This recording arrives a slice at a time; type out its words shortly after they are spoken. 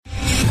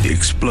The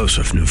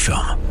explosive new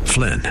film,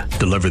 Flynn,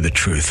 deliver the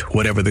truth,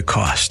 whatever the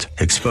cost,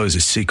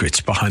 exposes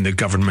secrets behind the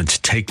government's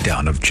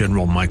takedown of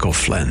General Michael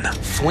Flynn.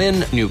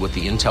 Flynn knew what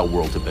the intel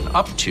world had been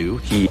up to.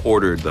 He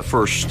ordered the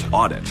first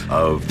audit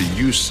of the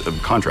use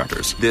of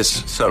contractors.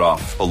 This set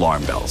off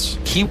alarm bells.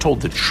 He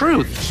told the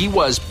truth. He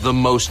was the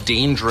most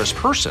dangerous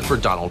person for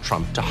Donald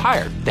Trump to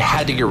hire. They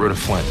had to get rid of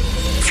Flynn.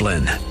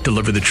 Flynn,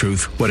 deliver the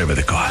truth, whatever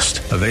the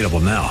cost. Available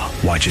now.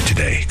 Watch it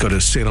today. Go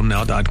to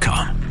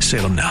salemnow.com.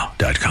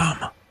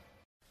 salemnow.com.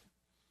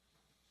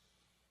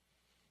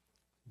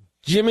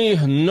 Jimmy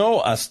no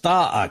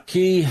está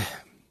aquí.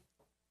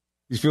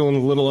 He's feeling a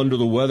little under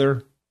the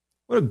weather.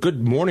 What a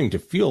good morning to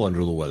feel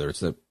under the weather.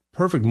 It's the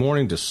perfect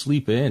morning to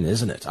sleep in,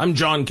 isn't it? I'm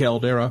John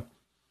Caldera.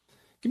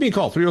 Give me a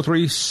call,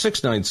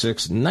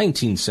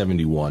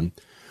 303-696-1971.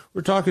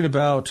 We're talking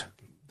about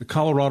the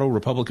Colorado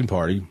Republican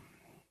Party,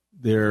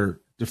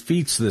 their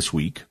defeats this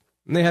week,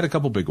 and they had a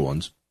couple big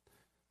ones.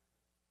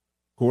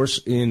 Of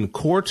course, in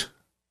court,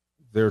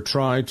 they're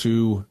trying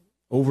to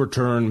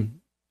overturn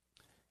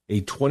a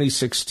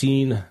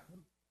 2016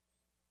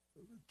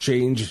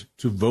 change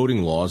to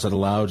voting laws that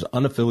allows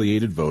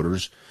unaffiliated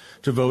voters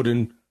to vote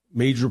in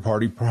major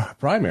party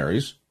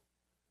primaries.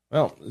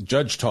 Well, the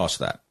judge tossed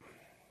that.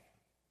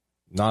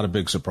 Not a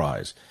big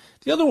surprise.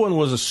 The other one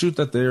was a suit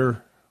that they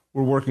were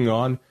working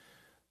on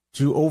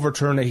to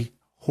overturn a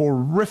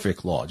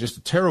horrific law, just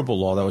a terrible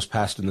law that was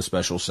passed in the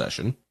special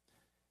session,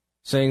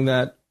 saying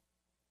that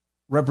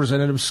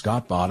Representative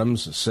Scott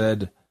Bottoms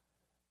said,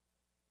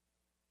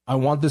 I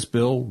want this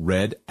bill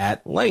read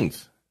at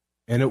length.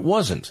 And it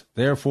wasn't.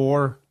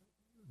 Therefore,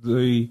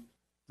 the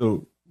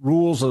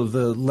rules of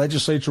the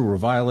legislature were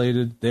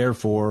violated.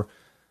 Therefore,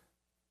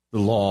 the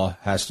law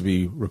has to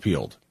be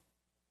repealed.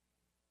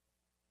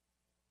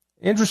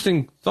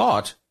 Interesting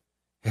thought,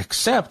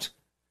 except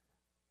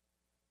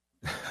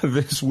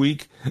this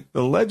week,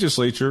 the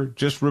legislature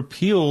just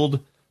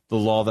repealed the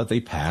law that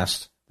they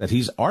passed that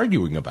he's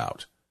arguing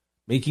about,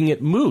 making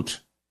it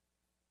moot,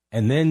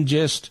 and then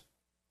just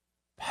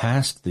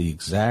passed the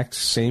exact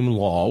same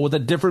law with a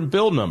different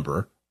bill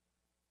number.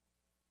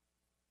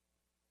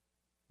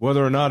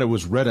 Whether or not it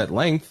was read at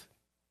length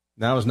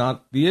now is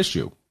not the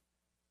issue.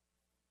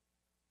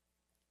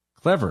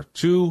 Clever.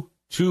 Two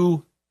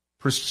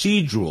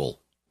procedural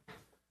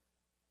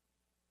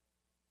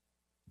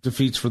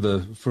defeats for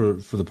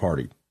the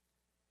party.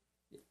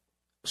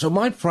 So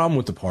my problem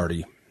with the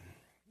party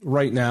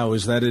right now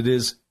is that it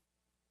is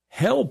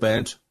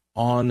hell-bent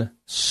on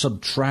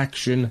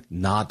subtraction,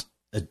 not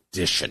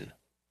addition.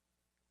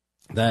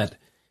 That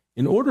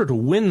in order to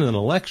win an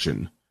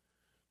election,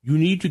 you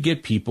need to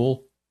get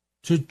people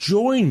to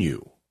join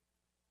you.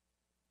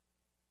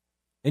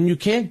 And you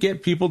can't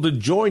get people to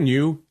join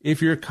you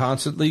if you're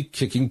constantly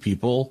kicking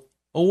people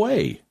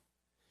away.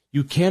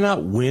 You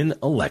cannot win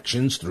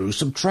elections through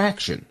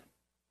subtraction.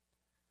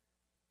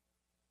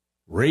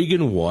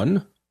 Reagan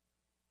won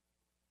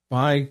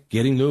by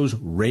getting those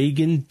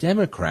Reagan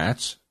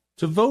Democrats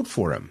to vote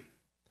for him.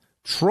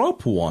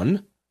 Trump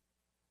won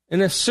in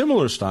a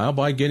similar style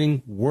by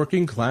getting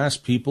working class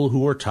people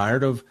who are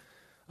tired of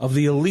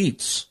the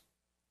elites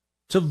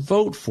to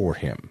vote for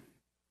him.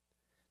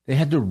 They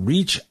had to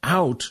reach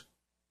out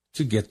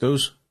to get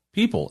those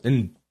people.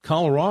 In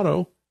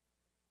Colorado,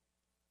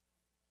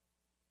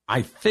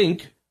 I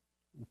think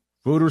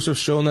voters have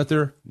shown that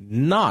they're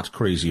not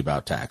crazy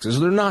about taxes.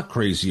 They're not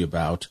crazy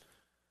about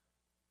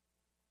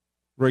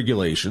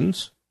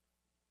regulations.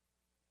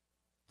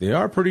 They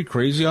are pretty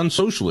crazy on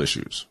social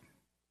issues.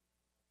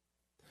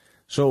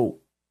 So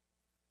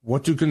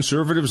what do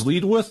conservatives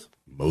lead with?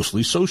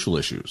 Mostly social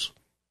issues.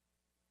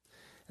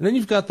 And then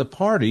you've got the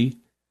party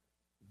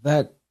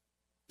that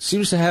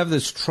seems to have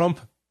this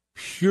Trump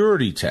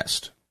purity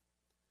test.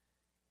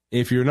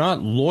 If you're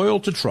not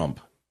loyal to Trump,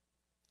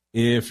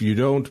 if you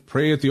don't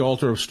pray at the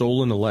altar of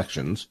stolen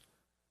elections,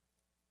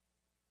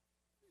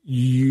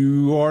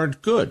 you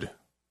aren't good.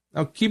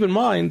 Now, keep in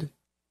mind,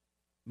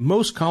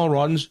 most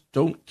Coloradans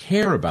don't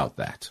care about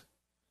that.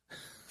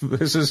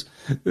 This is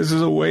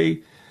a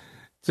way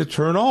to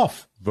turn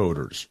off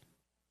voters.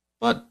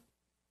 But,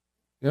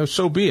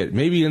 so be it.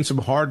 Maybe in some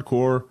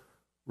hardcore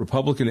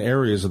Republican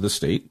areas of the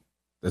state,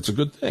 that's a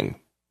good thing.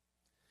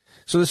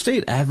 So the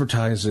state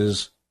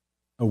advertises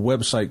a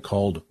website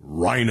called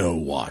Rhino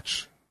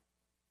Watch.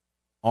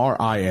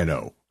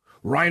 R-I-N-O.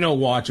 Rhino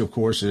Watch, of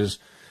course,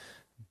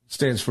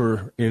 stands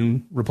for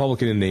in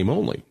Republican in name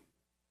only.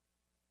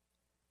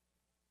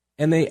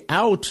 And they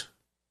out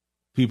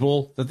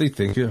people that they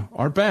think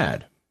are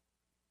bad.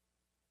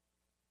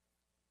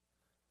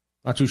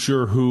 Not too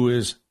sure who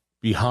is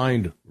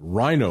behind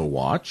Rhino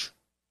Watch.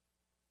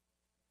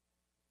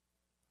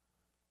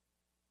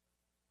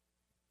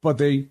 But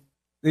they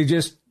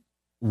just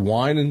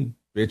whine and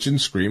bitch and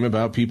scream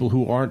about people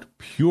who aren't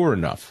pure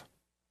enough,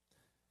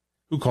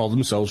 who call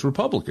themselves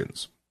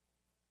Republicans.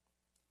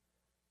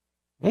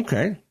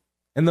 Okay.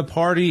 And the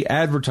party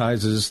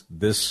advertises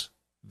this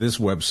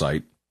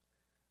website,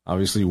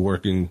 obviously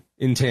working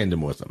in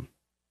tandem with them.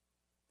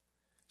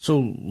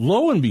 So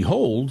lo and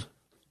behold,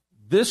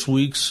 this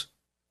week's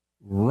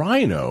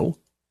Rhino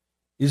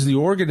is the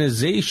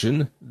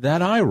organization that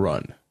I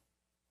run.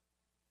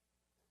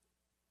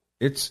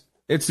 It's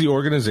the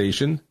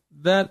organization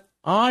that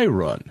I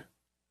run.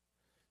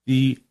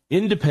 The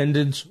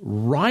Independence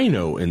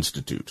Rhino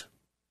Institute.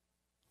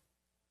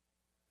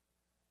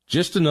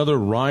 Just another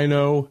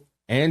Rhino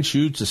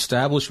Anschutz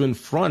establishment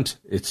front,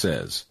 it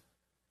says.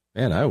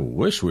 Man, I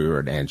wish we were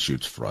an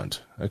Anschutz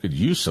front. I could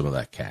use some of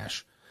that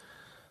cash.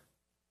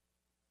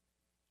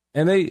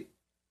 And they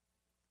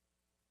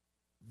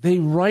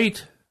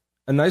write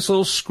a nice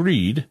little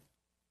screed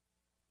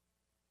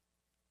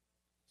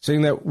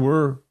saying that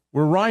we're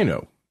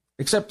Rhino.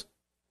 Except,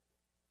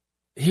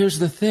 here's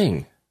the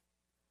thing.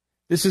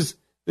 This is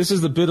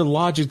the bit of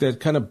logic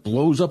that kind of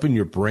blows up in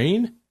your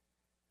brain.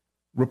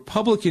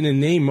 Republican in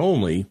name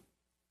only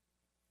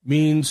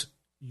means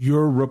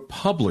you're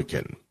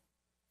Republican.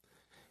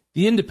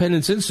 The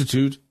Independence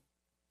Institute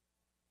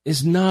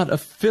is not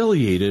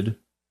affiliated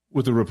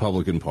with the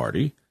Republican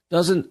Party,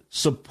 doesn't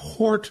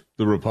support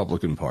the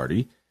Republican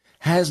Party,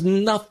 has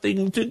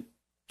nothing to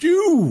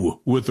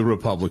do with the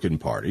Republican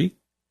Party.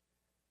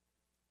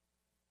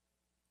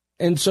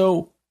 And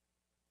so,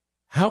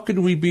 how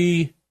can we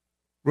be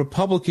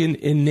Republican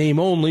in name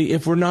only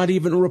if we're not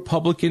even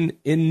Republican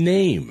in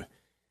name?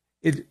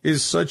 It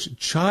is such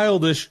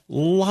childish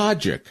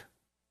logic.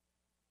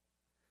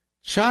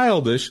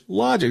 Childish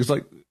logic. It's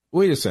like,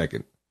 wait a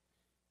second.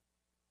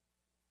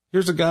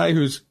 Here's a guy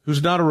who's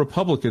not a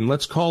Republican.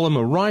 Let's call him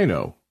a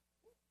Rhino.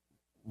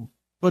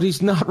 But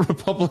he's not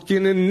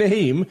Republican in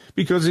name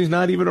because he's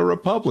not even a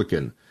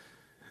Republican.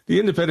 The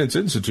Independence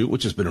Institute,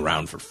 which has been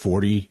around for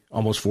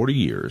almost 40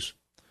 years,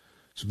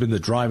 has been the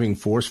driving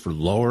force for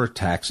lower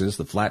taxes,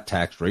 the flat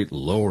tax rate,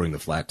 lowering the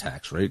flat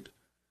tax rate,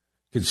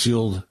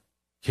 concealed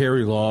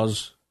carry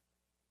laws,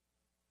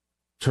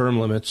 term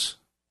limits,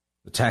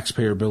 the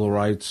Taxpayer Bill of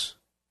Rights,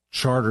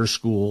 charter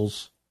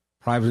schools,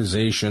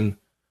 privatization,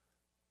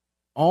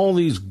 all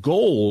these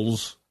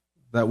goals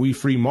that we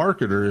free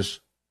marketers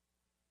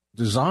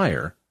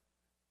desire,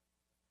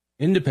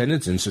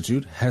 Independence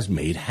Institute has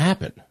made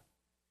happen.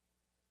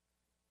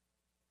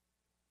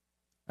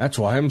 That's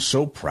why I'm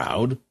so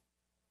proud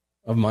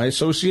of my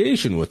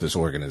association with this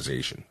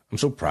organization. I'm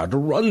so proud to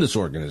run this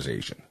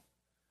organization.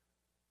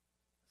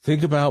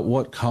 Think about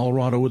what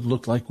Colorado would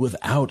look like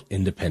without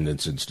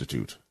Independence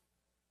Institute,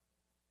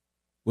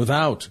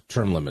 without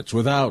term limits,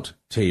 without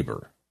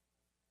Tabor,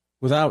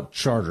 without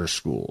charter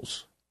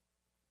schools,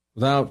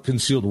 without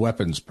concealed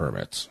weapons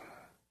permits.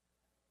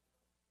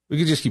 We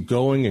could just keep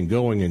going and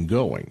going and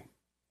going.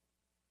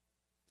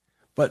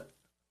 But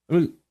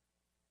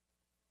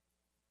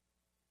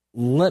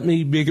let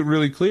me make it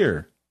really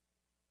clear.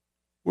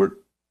 We're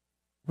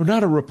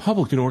not a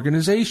Republican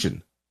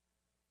organization.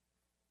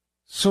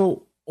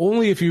 So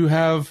only if you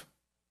have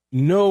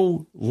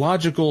no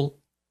logical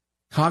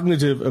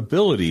cognitive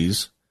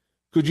abilities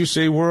could you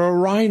say we're a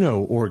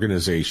Rhino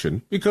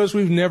organization, because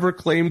we've never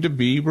claimed to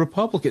be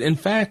Republican. In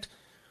fact,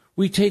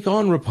 we take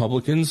on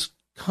Republicans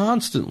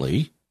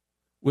constantly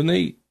when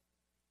they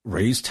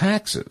raise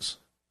taxes.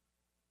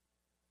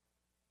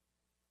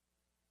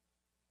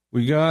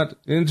 We got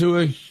into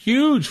a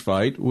huge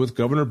fight with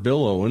Governor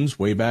Bill Owens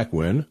way back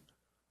when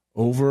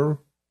over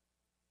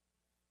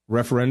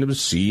referendums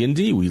C and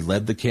D. We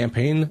led the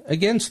campaign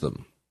against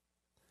them.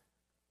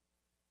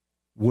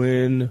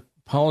 When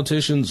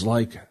politicians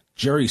like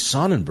Jerry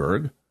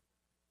Sonnenberg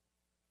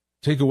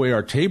take away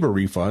our Tabor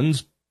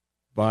refunds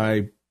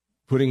by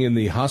putting in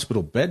the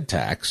hospital bed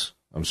tax,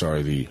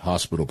 the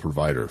hospital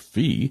provider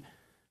fee,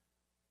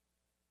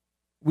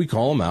 we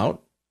call them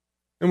out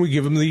and we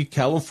give them the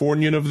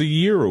Californian of the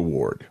Year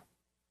award.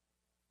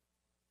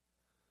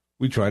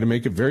 We try to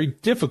make it very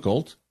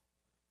difficult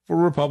for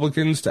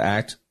Republicans to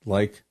act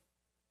like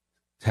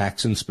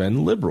tax and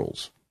spend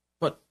liberals.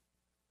 But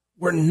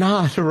we're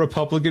not a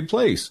Republican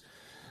place.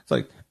 It's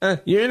like,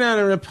 you're not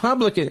a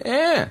Republican.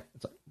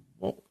 It's like,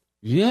 well,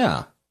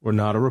 yeah, we're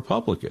not a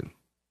Republican.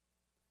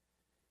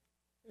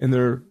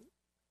 And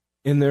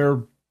in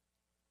their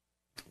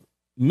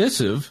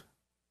missive,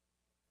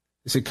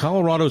 they say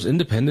Colorado's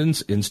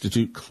Independence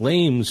Institute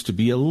claims to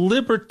be a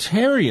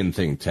libertarian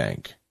think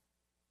tank.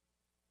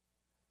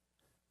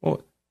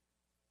 Well,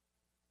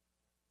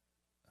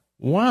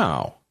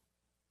 wow.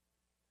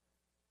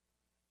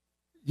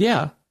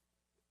 Yeah,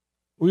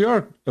 we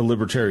are a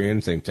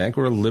libertarian think tank.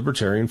 We're a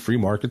libertarian free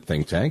market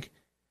think tank.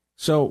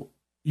 So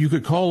you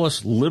could call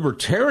us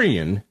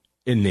libertarian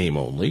in name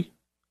only.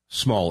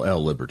 Small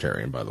L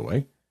libertarian, by the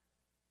way.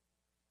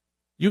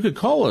 You could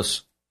call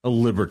us a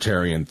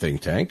libertarian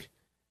think tank.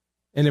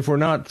 And if we're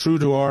not true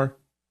to our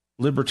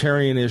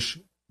libertarianish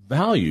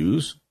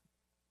values,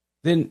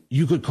 then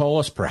you could call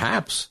us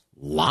perhaps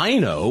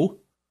Lino.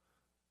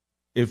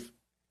 If,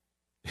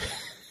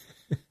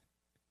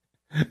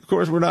 of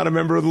course, we're not a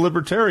member of the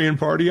Libertarian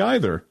Party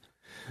either.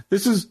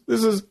 This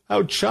is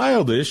how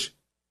childish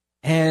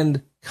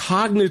and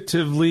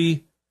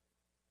cognitively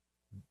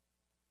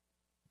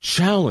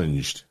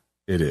challenged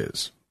it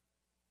is.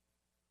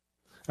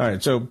 All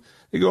right, so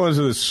they go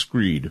into this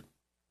screed,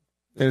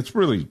 and it's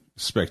really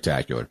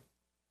spectacular.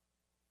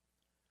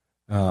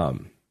 But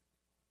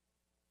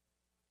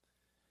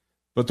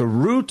the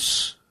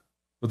roots,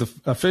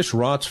 a fish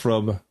rots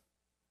from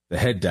the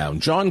head down.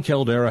 John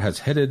Caldera has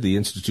headed the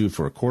Institute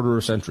for a quarter of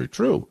a century.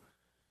 True.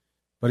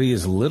 But he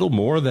is little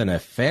more than a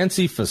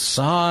fancy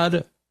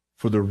facade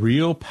for the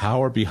real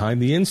power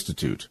behind the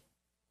Institute.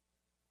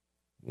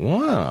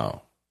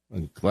 Wow.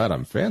 I'm glad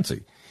I'm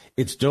fancy.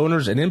 Its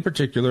donors, and in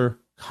particular,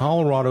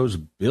 Colorado's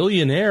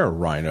billionaire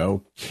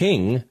rhino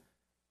king,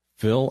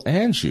 Phil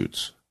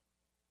Anschutz.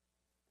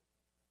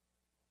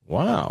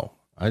 Wow.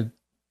 I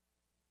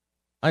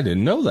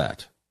didn't know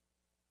that.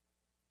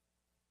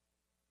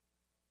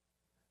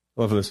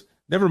 Love this.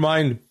 Never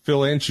mind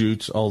Phil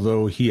Anschutz,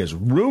 although he is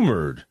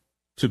rumored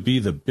to be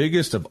the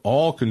biggest of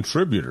all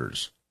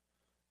contributors.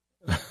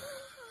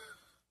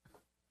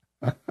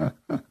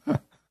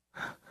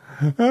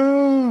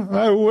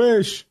 I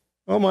wish.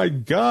 Oh, my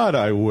God,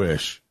 I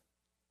wish.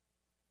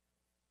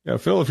 Yeah,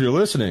 Phil, if you're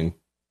listening,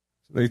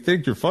 they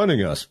think you're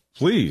funding us.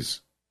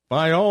 Please,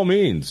 by all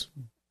means,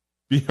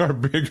 be our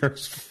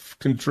biggest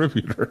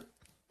contributor.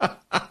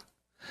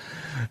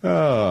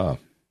 And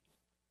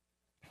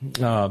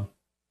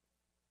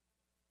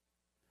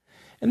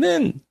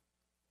then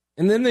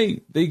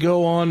they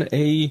go on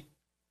a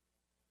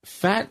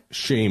fat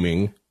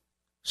shaming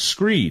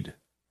screed.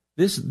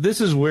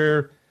 This is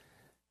where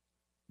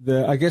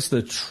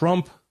the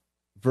Trump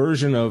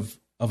version of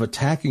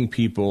attacking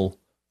people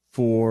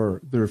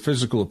for their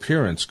physical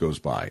appearance goes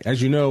by.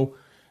 As you know,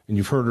 and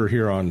you've heard her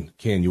here on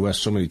CanUS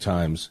so many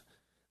times,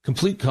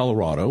 Complete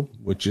Colorado,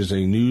 which is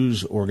a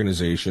news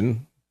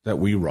organization that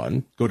we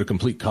run. Go to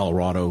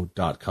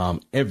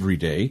CompleteColorado.com every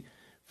day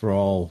for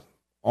all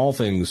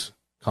things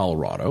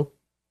Colorado.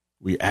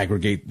 We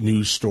aggregate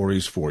news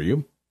stories for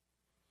you.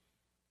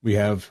 We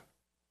have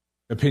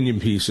opinion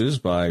pieces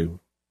by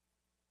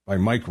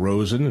Mike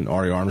Rosen and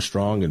Ari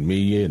Armstrong and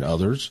me and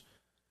others.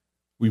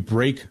 We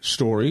break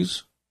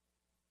stories,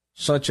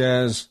 such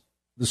as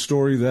the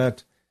story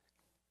that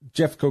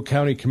Jeffco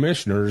County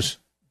commissioners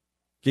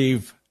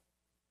gave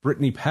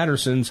Brittany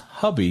Patterson's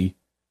hubby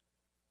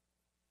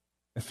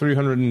a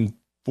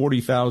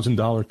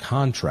 $340,000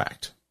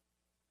 contract.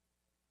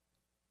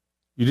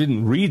 You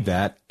didn't read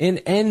that in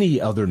any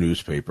other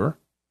newspaper.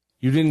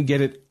 You didn't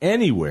get it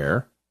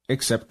anywhere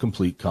except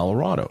Complete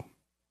Colorado.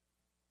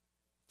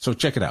 So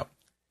check it out.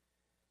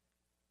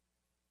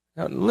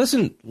 Now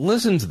listen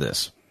to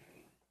this.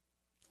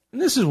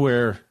 And this is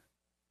where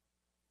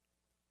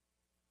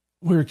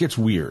it gets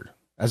weird,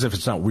 as if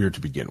it's not weird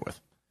to begin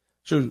with.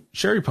 So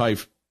Sherry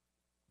Pike,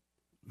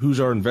 who's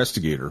our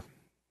investigator,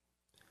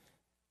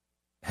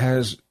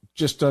 has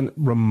just done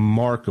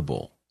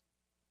remarkable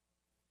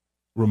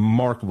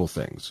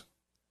things.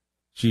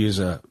 She is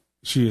a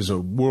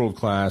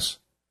world-class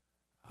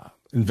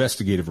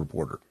investigative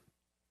reporter.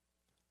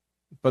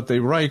 But they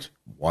write,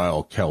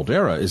 while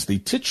Caldera is the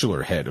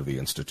titular head of the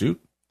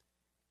Institute,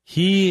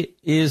 he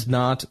is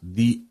not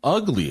the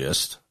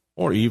ugliest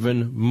or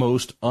even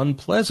most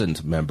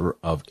unpleasant member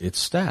of its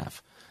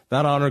staff.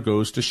 That honor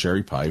goes to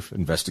Sherry Pike,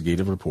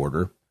 investigative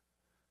reporter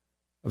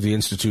of the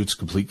Institute's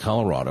Complete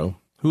Colorado,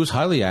 who is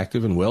highly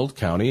active in Weld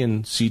County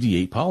and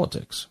CD8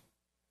 politics.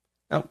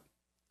 Now,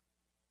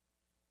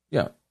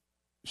 yeah,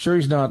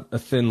 Sherry's not a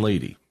thin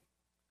lady,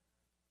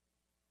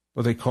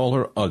 but they call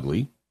her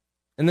ugly,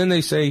 and then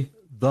they say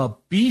the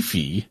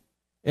beefy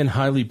and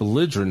highly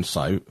belligerent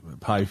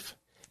Pike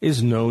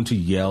is known to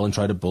yell and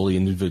try to bully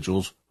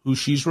individuals who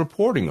she's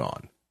reporting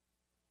on.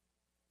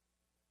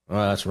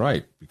 Well, that's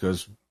right,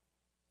 because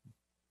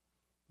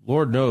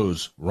Lord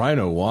knows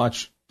Rhino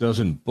Watch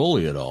doesn't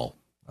bully at all.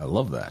 I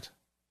love that.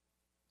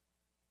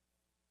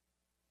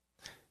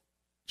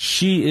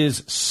 She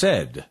is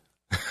said,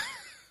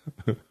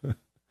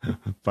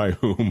 by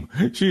whom?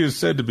 She is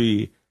said to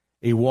be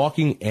a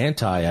walking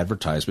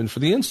anti-advertisement for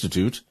the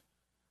Institute,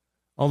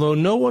 although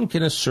no one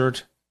can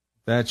assert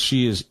that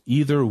she is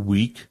either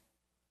weak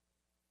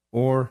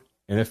or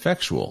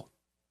ineffectual.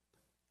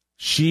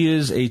 She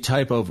is a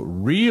type of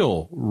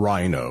real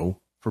rhino,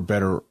 for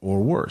better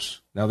or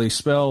worse. Now, they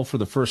spell for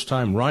the first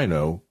time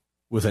rhino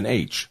with an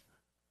H.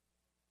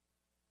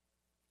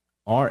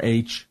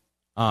 R-H-I-N-O,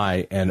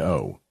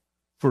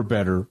 for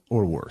better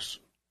or worse.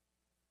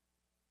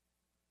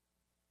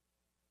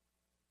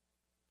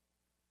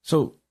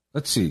 So,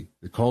 let's see.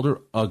 They called her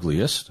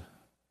ugliest.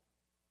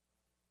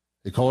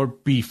 They call her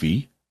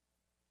beefy.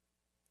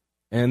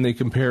 And they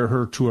compare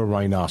her to a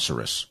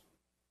rhinoceros.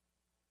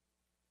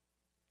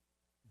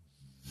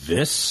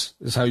 This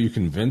is how you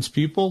convince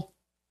people?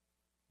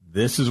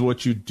 This is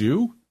what you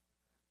do?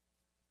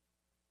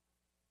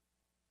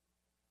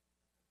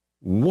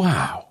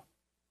 Wow.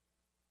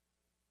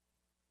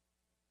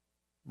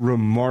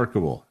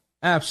 Remarkable.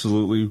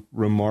 Absolutely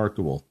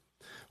remarkable.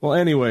 Well,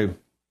 anyway,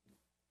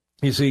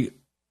 you see,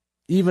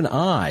 even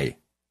I,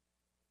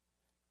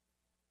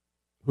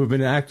 who have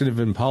been active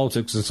in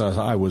politics since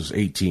I was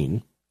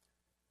 18,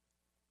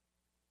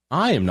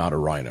 I am not a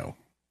rhino.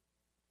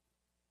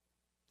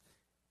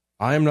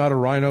 I am not a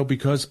rhino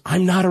because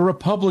I'm not a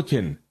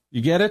Republican.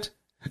 You get it?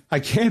 I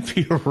can't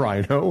be a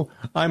rhino.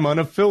 I'm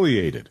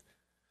unaffiliated.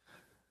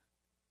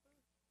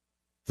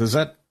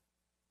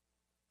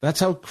 That's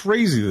how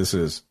crazy this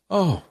is.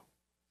 Oh,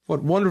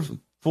 what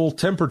wonderful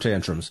temper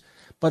tantrums.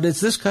 But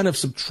it's this kind of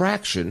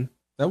subtraction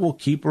that will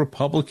keep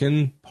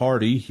Republican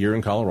Party here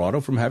in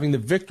Colorado from having the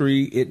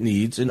victory it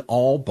needs in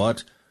all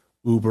but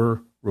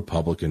uber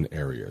Republican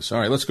areas. All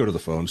right, let's go to the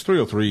phones.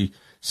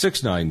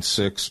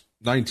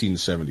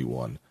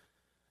 303-696-1971.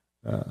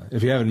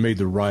 If you haven't made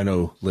the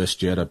Rhino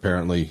list yet,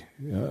 apparently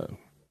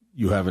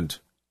you haven't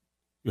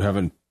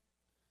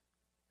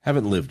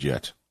lived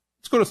yet.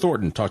 Let's go to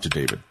Thornton and talk to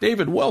David.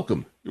 David,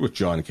 welcome. You're with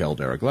John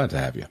Caldera. Glad to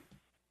have you.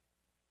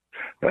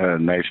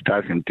 Nice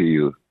talking to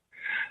you.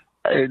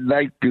 I'd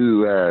like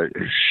to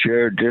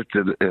share just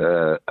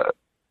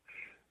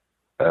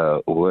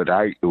what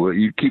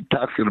you keep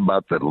talking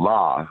about the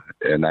law,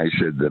 and I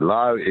said the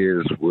law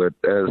is what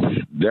us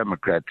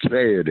Democrats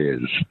say it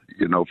is.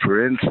 You know,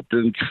 for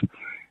instance,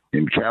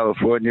 in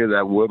California,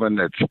 that woman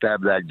that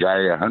stabbed that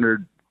guy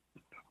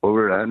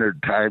over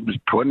 100 times,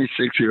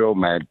 26-year-old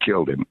man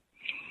killed him.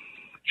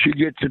 She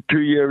gets a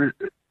 2-year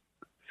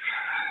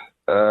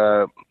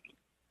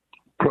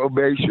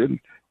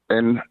probation,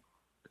 and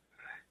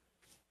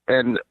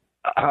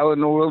how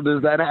in the world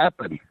does that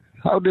happen?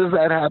 How does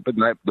that happen?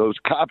 That those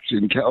cops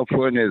in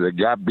California that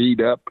got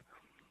beat up,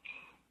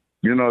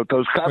 you know, if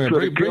those cops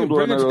would have killed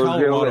one of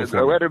those.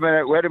 Wait a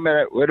minute.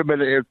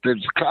 If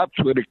those cops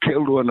would have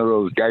killed one of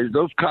those guys,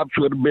 those cops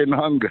would have been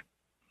hung.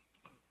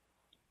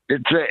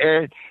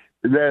 The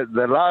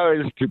law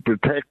is to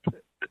protect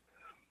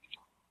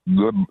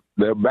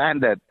the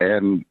bandit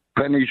and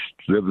punish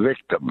the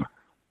victim.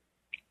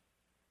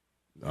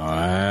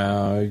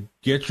 I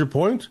get your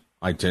point.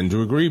 I tend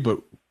to agree, but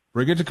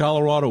bring it to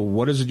Colorado.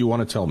 What is it you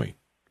want to tell me?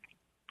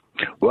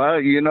 Well,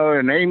 you know,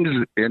 in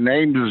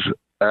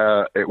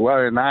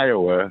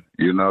Iowa,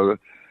 you know,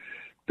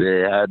 they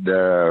had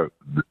the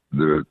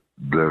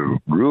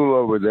rule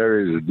over there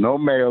is no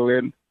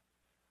mail-in,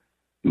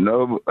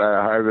 no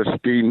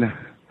harvesting,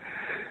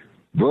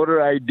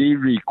 voter ID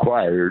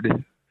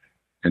required,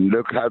 and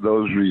look how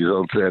those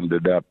results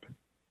ended up.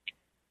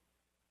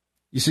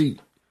 You see,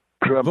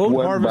 Trump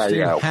won by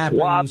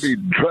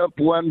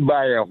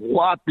a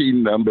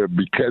whopping number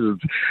because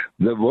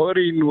the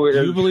voting was.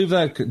 Do you believe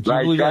that? Do you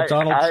believe that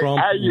Donald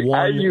Trump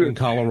won in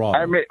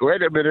Colorado?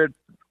 Wait a minute.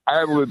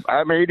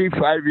 I'm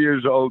 85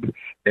 years old,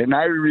 and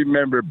I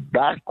remember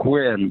back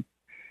when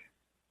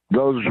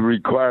those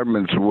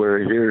requirements were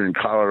here in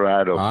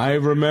Colorado. I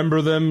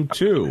remember them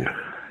too.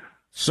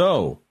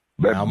 So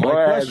now my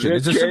question.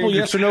 It's a simple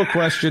yes or no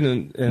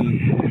question,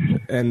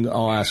 and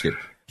I'll ask it.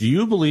 Do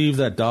you believe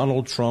that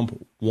Donald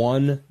Trump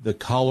won the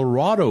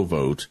Colorado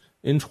vote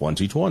in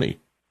 2020?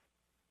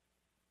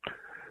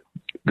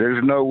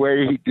 There's no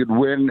way he could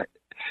win.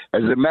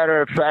 As a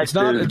matter of fact, it's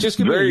not, just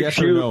give me a yes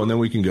or no, and then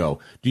we can go.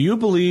 Do you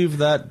believe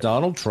that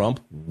Donald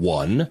Trump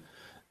won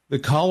the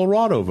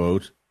Colorado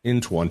vote in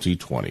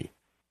 2020?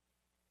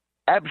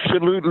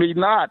 Absolutely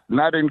not.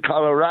 Not in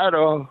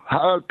Colorado.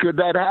 How could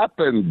that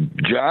happen,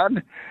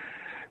 John?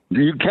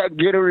 You can't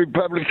get a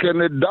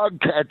Republican and dog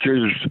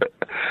catchers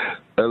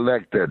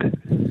elected.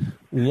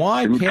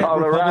 Why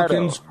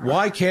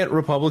can't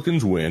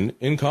Republicans win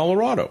in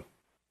Colorado?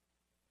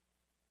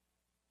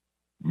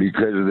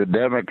 Because the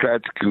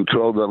Democrats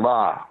control the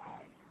law.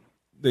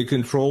 They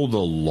control the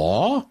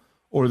law,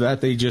 or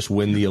that they just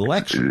win the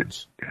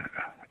elections?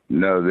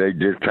 No, they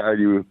just tell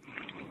you.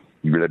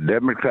 The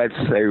Democrats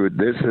say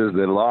this is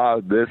the law.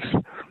 This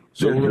is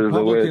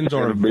the way it's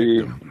going to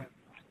be.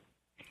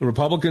 The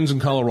Republicans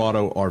in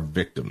Colorado are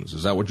victims.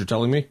 Is that what you're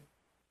telling me?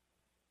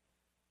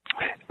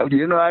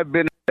 You know, I've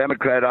been a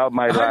Democrat all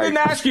my life. I didn't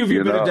ask you if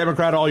you've been a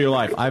Democrat all your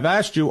life. I've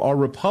asked you, are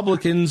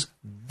Republicans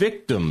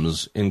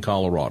victims in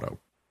Colorado?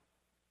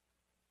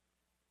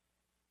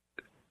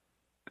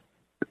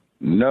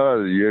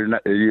 No, you're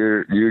not.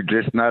 You're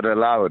just not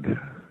allowed.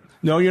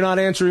 No, you're not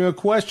answering a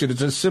question.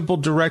 It's a simple,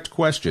 direct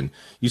question.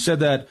 You said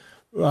that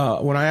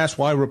when I asked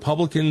why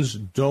Republicans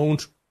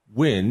don't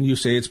win, you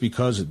say it's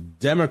because of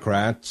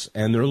Democrats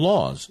and their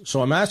laws.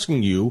 So I'm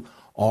asking you,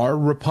 are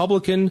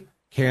Republican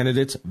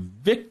candidates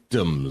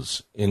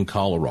victims in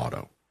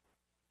Colorado?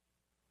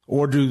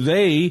 Or do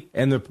they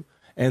and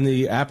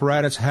the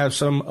apparatus have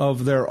some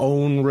of their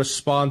own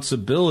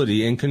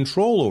responsibility and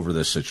control over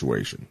this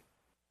situation?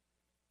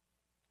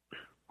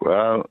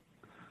 Well,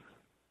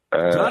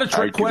 it's not a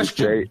trick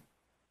question.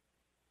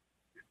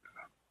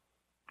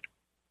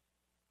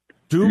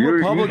 Do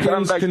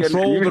Republicans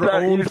control their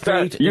own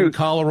fate in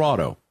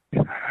Colorado?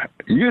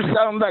 You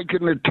sound like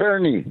an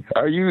attorney.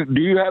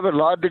 Do you have a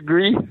law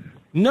degree?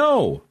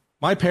 No.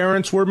 My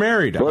parents were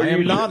married. I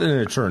am not an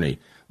attorney.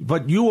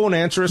 But you won't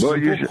answer a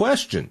simple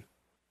question.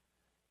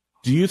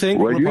 Do you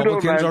think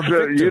Republicans are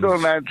victims? You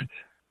don't answer.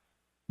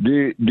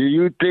 Do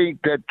you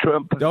think that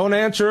Trump... Don't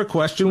answer a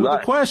question with a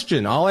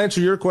question. I'll answer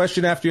your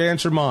question after you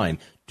answer mine.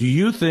 Do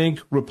you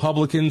think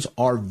Republicans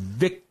are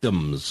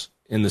victims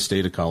in the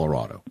state of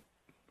Colorado?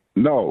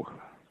 No.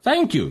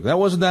 Thank you. That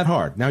wasn't that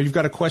hard. Now you've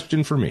got a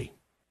question for me.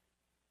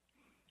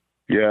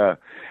 Yeah.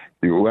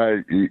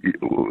 Well,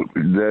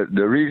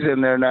 the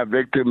reason they're not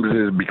victims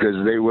is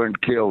because they weren't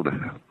killed.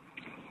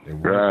 They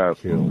were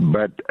killed.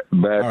 But all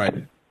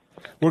right.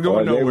 We're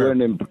going nowhere.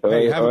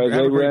 Hey, have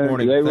a great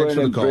morning. Thanks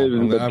for the call.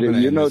 I'm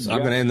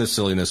going to end this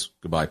silliness.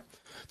 Goodbye.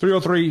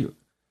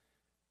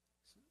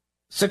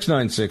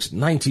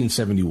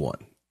 303-696-1971.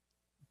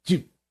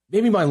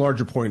 Maybe my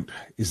larger point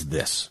is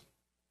this.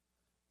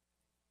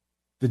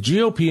 The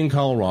GOP in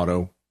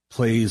Colorado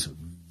plays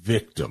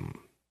victim.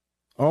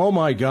 Oh,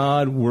 my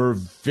God, we're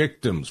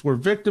victims. We're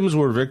victims,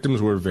 we're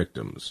victims, we're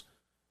victims.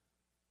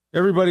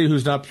 Everybody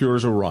who's not pure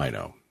is a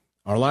rhino.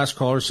 Our last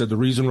caller said the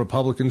reason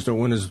Republicans don't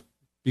win is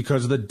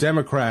because of the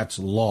Democrats'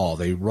 law.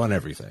 They run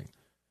everything.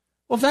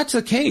 Well, if that's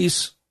the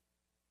case,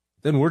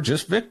 then we're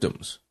just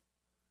victims.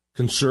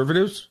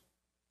 Conservatives,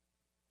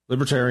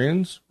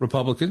 libertarians,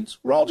 Republicans,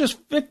 we're all just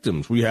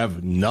victims. We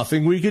have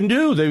nothing we can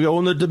do. They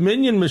own the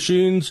Dominion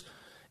machines,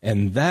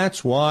 and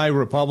that's why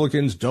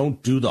Republicans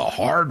don't do the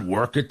hard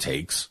work it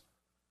takes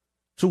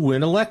to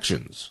win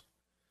elections.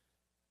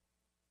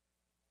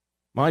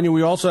 Mind you,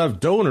 we also have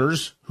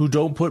donors who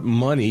don't put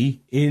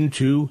money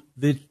into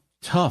the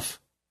tough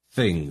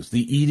things,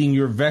 the eating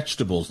your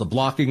vegetables, the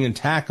blocking and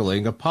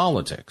tackling of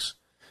politics,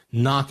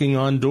 knocking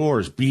on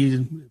doors,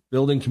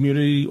 building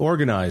community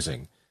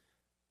organizing,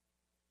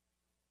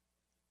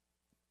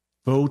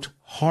 vote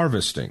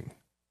harvesting.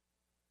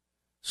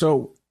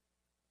 So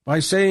by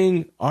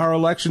saying our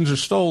elections are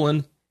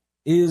stolen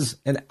is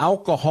an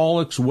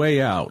alcoholic's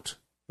way out.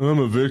 I'm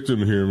a victim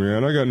here,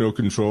 man. I got no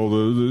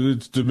control.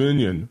 It's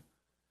Dominion.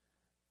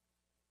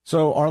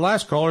 So our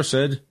last caller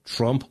said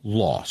Trump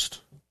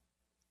lost.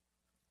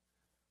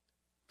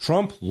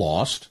 Trump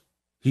lost,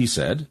 he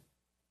said.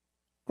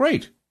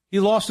 Great. He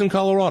lost in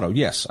Colorado.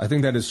 Yes, I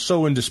think that is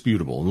so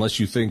indisputable, unless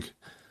you think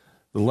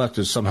the left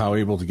is somehow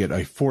able to get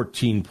a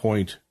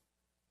 14-point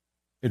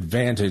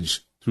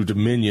advantage through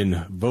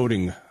Dominion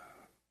voting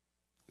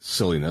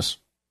silliness.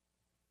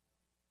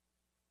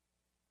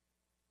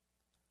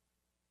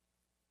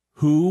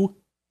 Who's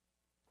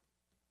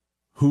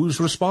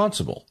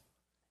responsible?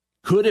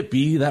 Could it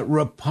be that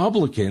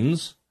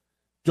Republicans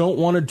don't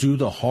want to do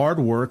the hard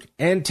work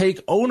and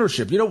take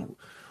ownership? You know,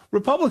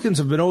 Republicans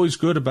have been always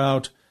good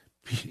about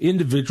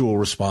individual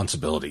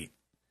responsibility.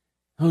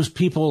 Those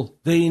people,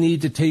 they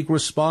need to take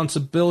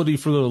responsibility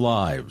for their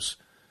lives.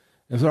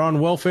 If they're on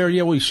welfare,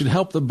 yeah, we should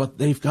help them, but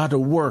they've got to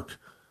work.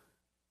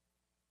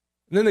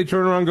 And then they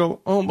turn around and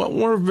go, oh, but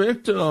we're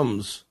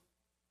victims.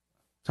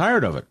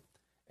 Tired of it.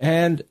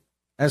 And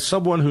as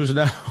someone who's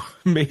now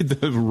made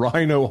the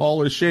Rhino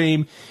Hall of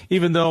Shame,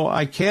 even though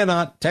I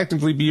cannot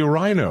technically be a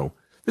rhino,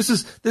 this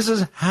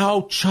is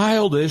how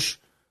childish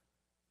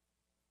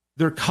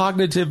their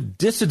cognitive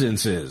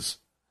dissonance is.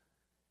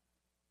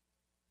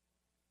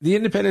 The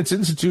Independence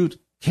Institute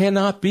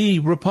cannot be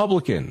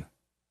Republican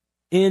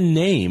in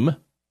name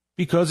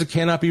because it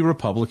cannot be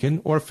Republican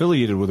or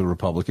affiliated with the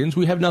Republicans.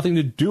 We have nothing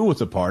to do with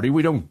the party.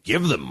 We don't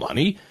give them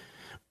money.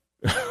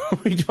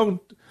 We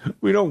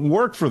don't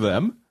work for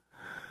them.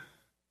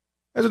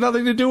 It has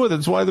nothing to do with it.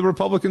 It's why the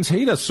Republicans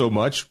hate us so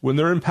much when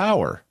they're in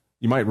power.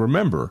 You might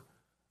remember,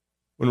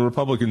 when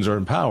Republicans are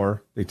in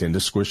power, they tend to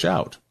squish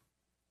out.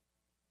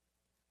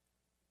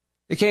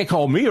 They can't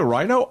call me a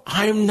rhino.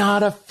 I'm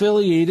not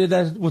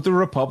affiliated with the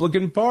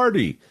Republican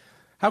Party.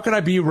 How can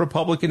I be a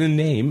Republican in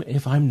name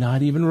if I'm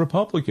not even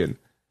Republican?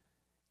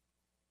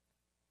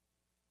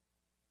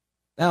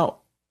 Now,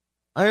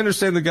 I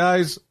understand the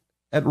guys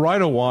at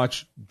Rhino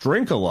Watch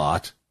drink a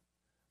lot,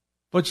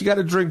 but you got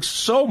to drink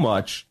so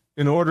much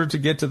in order to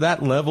get to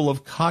that level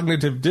of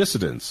cognitive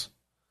dissonance.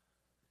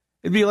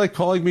 It'd be like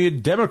calling me a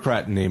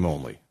Democrat in name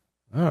only.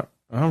 All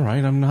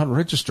right, I'm not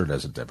registered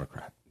as a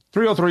Democrat.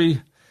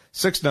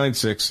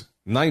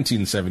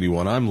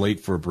 303-696-1971. I'm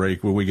late for a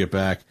break. When we get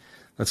back,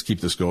 let's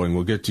keep this going.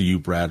 We'll get to you,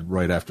 Brad,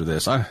 right after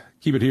this.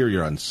 Keep it here.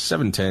 You're on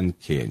 710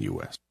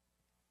 KNUS.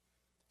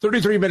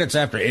 33 minutes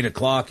after 8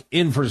 o'clock,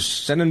 in for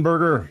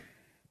Sengenberger.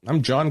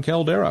 I'm John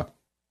Caldera.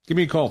 Give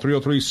me a call,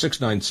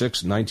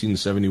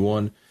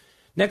 303-696-1971.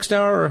 Next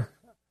hour,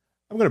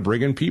 I'm going to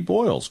bring in Pete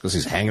Boyles because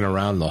he's hanging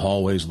around in the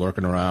hallways,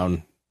 lurking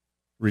around,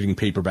 reading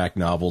paperback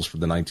novels from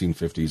the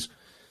 1950s.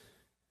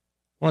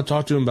 I want to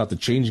talk to him about the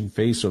changing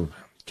face of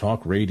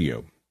talk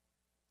radio.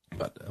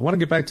 But I want to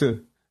get back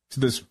to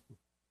this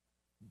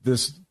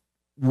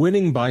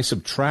winning by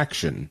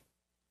subtraction.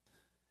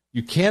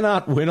 You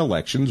cannot win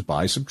elections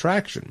by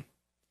subtraction.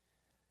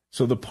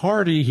 So the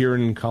party here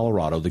in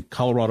Colorado, the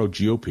Colorado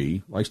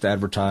GOP, likes to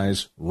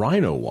advertise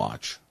Rhino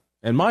Watch.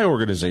 And my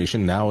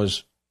organization now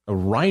is a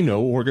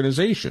rhino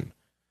organization,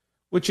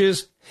 which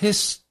is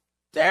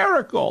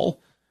hysterical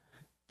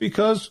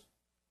because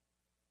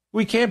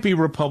we can't be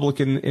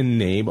Republican in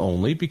name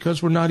only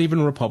because we're not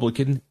even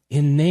Republican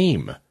in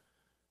name.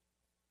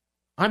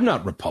 I'm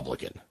not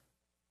Republican.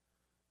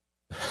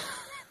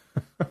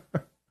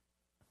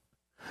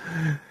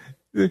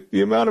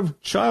 The amount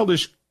of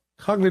childish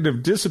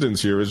cognitive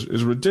dissonance here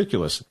is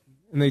ridiculous.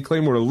 And they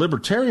claim we're a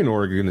libertarian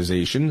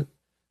organization.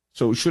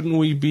 So shouldn't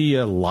we be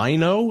a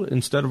lino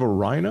instead of a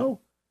rhino?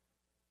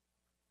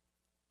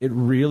 It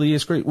really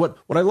is great. What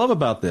I love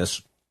about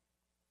this,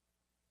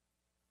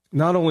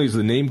 not only is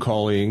the name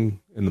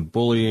calling and the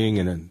bullying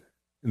and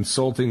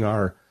insulting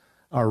our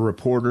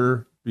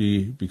reporter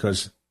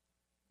because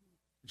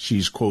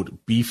she's,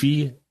 quote,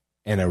 beefy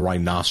and a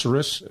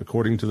rhinoceros,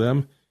 according to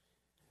them.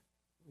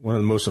 One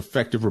of the most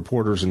effective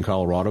reporters in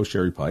Colorado,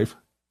 Sherry Pike.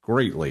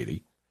 Great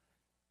lady.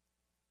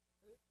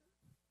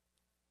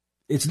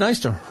 It's nice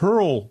to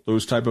hurl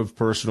those type of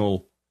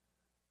personal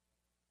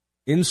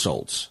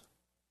insults.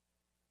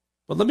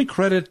 But let me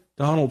credit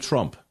Donald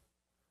Trump.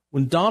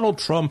 When Donald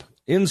Trump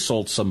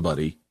insults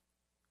somebody,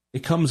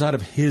 it comes out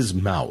of his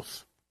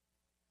mouth.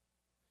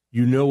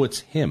 You know it's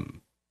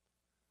him.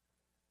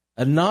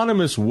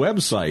 Anonymous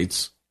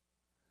websites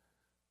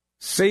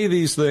say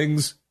these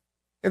things,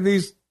 and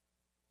these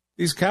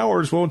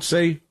cowards won't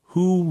say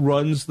who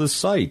runs the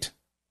site.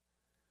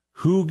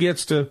 Who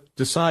gets to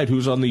decide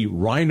who's on the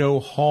Rhino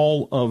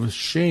Hall of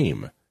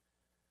Shame?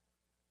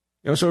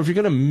 So if you're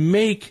going to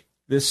make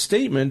this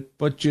statement,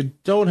 but you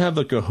don't have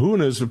the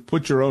kahunas to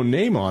put your own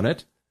name on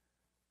it,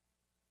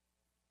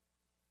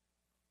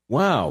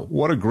 wow,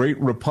 what a great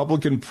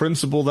Republican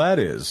principle that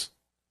is.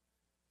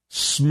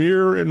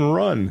 Smear and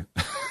run.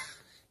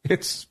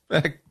 It's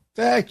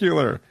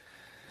spectacular.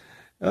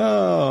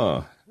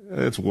 Oh,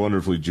 it's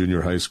wonderfully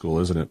junior high school,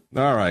 isn't it?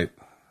 All right.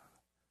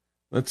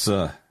 Let's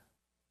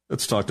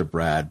talk to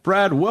Brad.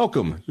 Brad,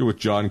 welcome. You're with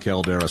John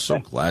Caldera. So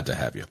glad to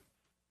have you.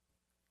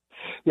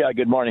 Yeah,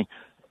 good morning.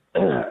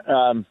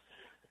 Things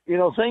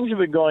have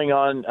been going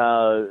on,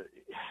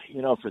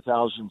 for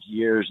thousands of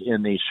years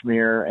in the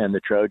smear and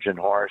the Trojan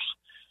horse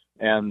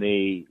and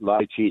the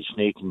lie, cheat,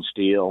 sneak, and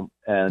steal.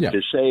 And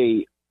to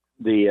say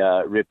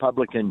the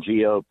Republican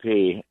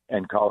GOP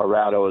in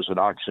Colorado is an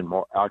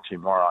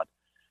oxymoron.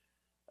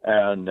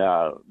 And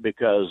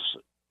because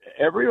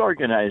every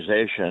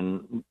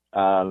organization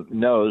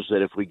knows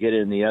that if we get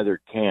in the other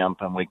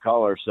camp and we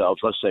call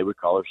ourselves, let's say we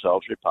call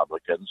ourselves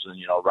Republicans and,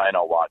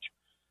 Rhino Watch,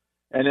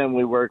 and then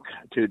we work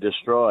to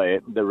destroy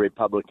the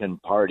Republican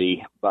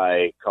Party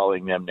by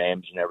calling them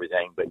names and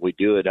everything, but we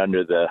do it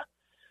under the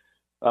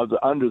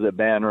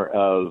banner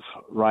of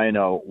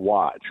Rhino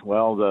Watch.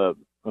 Well, the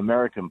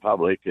American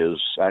public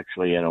is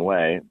actually, in a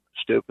way,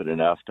 stupid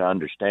enough to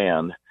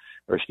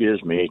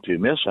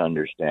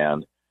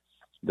misunderstand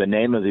the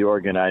name of the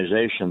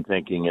organization,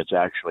 thinking it's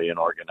actually an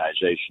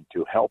organization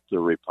to help the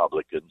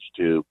Republicans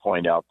to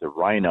point out the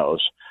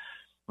rhinos.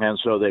 And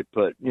so they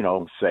put,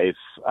 faith.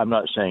 I'm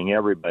not saying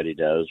everybody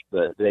does,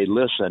 but they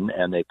listen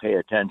and they pay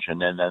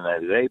attention, and then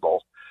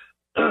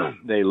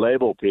they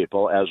label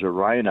people as a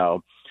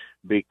rhino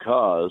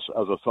because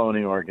of a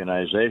phony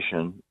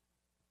organization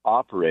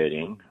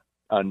operating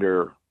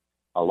under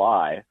a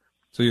lie.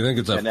 So you think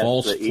it's a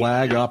false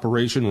flag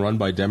operation run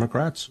by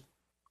Democrats?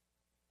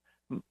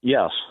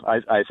 Yes,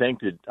 I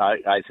think that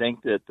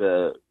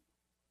the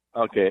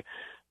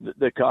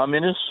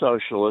communist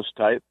socialist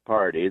type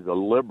party, the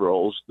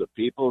liberals, the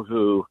people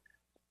who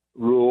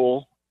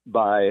rule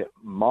by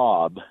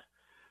mob,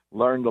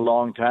 learned a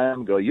long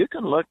time ago. You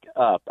can look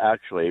up,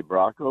 actually,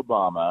 Barack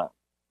Obama,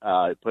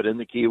 put in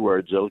the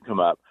keywords, it'll come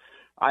up.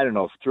 I don't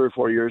know, 3 or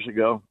 4 years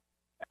ago,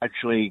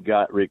 actually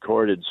got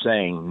recorded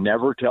saying,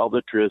 never tell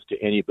the truth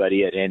to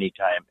anybody at any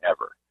time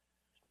ever.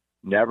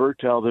 Never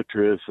tell the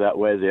truth. That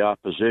way the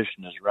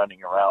opposition is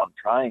running around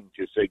trying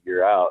to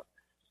figure out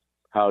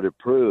how to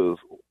prove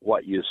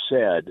what you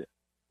said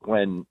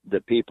when the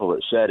people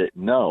that said it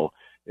know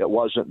it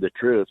wasn't the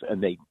truth,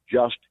 and they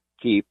just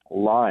keep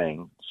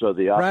lying. So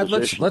the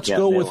opposition. Brad,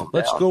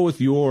 let's go with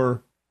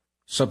your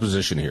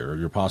supposition here, or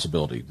your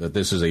possibility that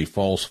this is a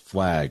false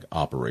flag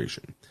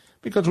operation,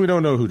 because we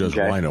don't know who does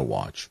Rhino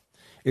Watch.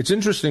 It's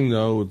interesting,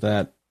 though,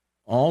 that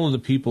all of the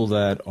people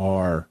that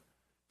are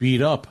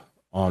beat up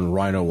on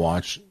Rhino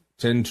Watch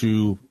tend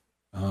to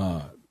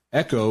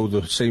echo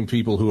the same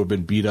people who have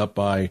been beat up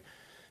by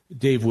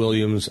Dave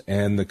Williams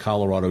and the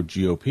Colorado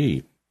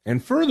GOP.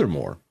 And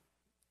furthermore,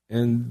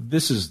 and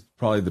this is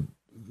probably the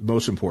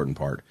most important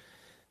part,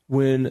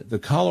 when the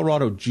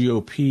Colorado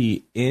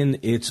GOP in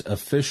its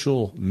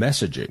official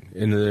messaging,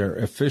 in their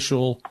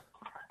official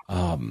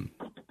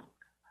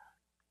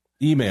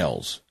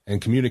emails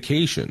and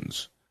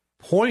communications,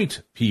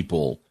 point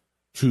people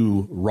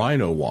to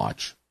Rhino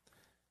Watch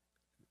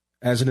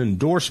as an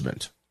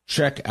endorsement.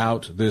 Check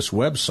out this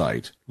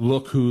website.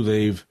 Look who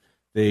they've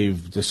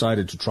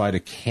decided to try to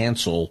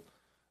cancel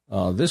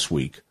this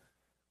week.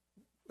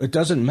 It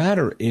doesn't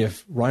matter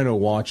if Rhino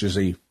Watch is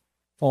a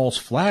false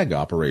flag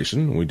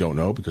operation. We don't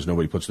know because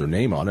nobody puts their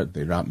name on it.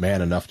 They're not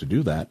man enough to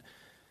do that.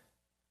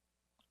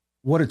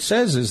 What it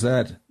says is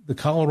that the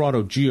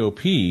Colorado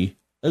GOP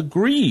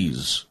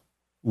agrees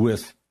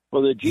with.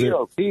 Well, the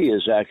GOP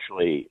is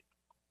actually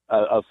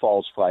a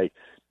false flag.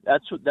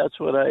 That's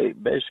what I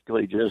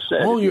basically just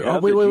said. Oh,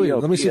 wait.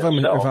 Let me see if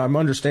I'm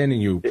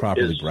understanding you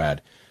properly,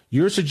 Brad.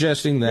 You're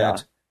suggesting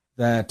that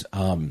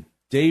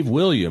Dave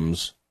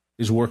Williams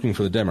is working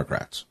for the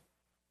Democrats.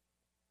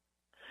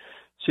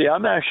 See,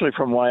 I'm actually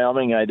from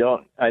Wyoming. I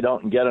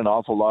don't get an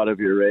awful lot of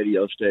your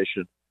radio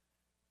station,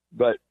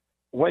 but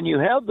when you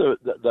have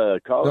the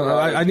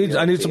Colorado,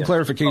 I need some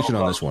clarification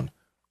on this one.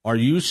 Are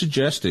you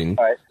suggesting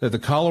that the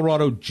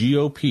Colorado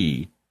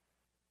GOP,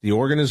 the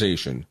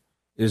organization,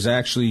 is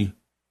actually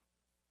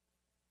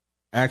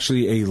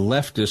a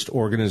leftist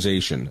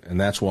organization,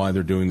 and that's why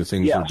they're doing the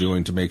things they're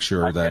doing to make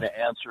sure I'm that... I'm going to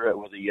answer it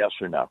with a yes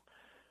or no.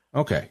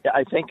 Okay.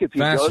 I think if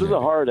you go to the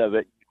heart of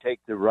it, you take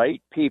the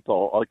right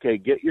people. Okay,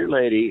 get your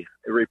lady,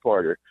 a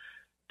reporter,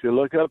 to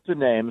look up the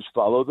names,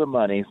 follow the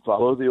money,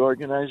 follow the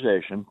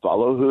organization,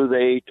 follow who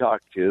they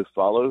talk to,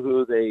 follow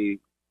who they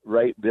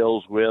write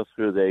bills with,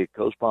 who they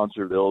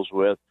co-sponsor bills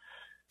with,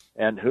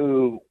 and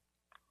who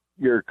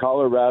your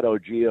Colorado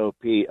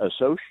GOP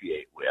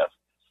associate with,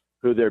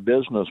 who their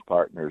business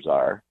partners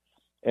are,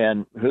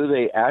 and who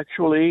they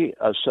actually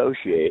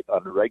associate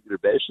on a regular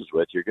basis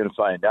with. You're going to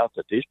find out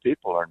that these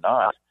people are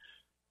not.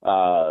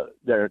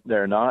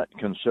 They're not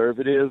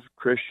conservative,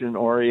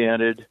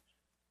 Christian-oriented,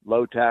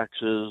 low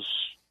taxes.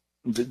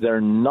 They're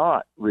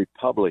not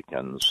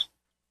Republicans,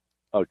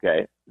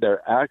 okay?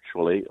 They're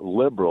actually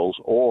liberals,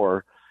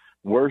 or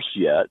worse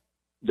yet,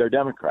 they're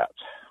Democrats.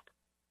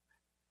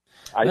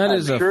 That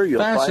is a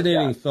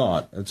fascinating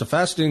thought. It's a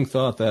fascinating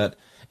thought that,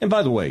 and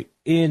by the way,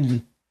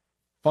 in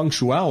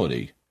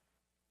punctuality,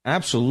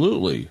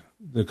 absolutely,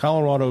 the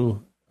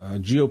Colorado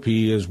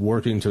GOP is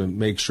working to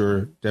make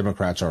sure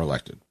Democrats are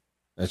elected.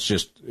 That's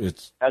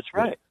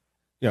right.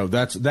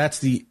 That's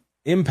the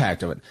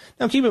impact of it.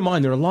 Now, keep in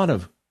mind, there are a lot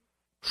of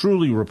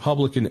truly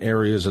Republican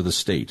areas of the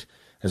state.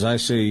 As I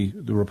say,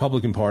 the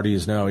Republican Party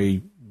is now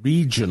a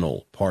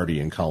regional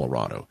party in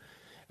Colorado.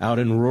 Out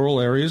in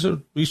rural areas, there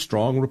will be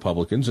strong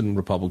Republicans, and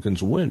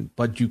Republicans win.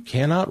 But you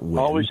cannot win.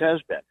 Always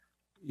has been.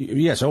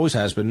 Yes, always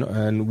has been,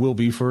 and will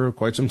be for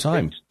quite some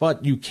time.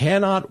 But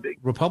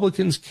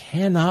Republicans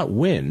cannot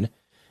win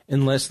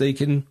unless they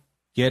can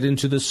get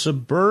into the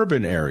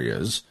suburban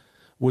areas,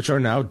 which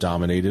are now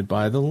dominated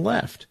by the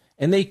left.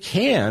 And they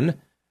can,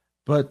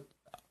 but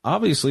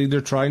obviously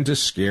they're trying to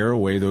scare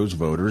away those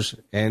voters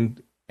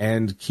and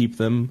keep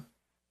them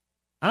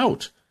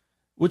out,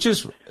 which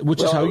is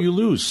how you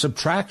lose.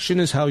 Subtraction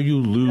is how you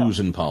lose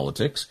in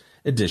politics.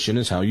 Addition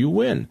is how you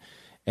win.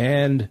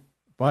 And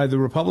by the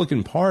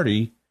Republican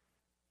Party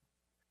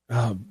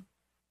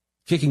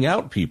kicking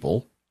out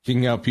people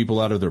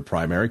out of their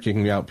primary,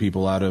 kicking out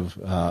people out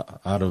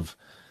of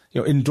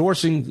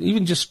endorsing,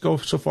 even just go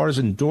so far as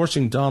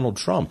endorsing Donald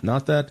Trump.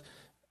 Not that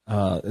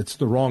it's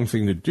the wrong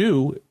thing to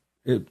do.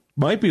 It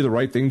might be the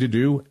right thing to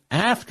do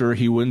after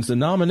he wins the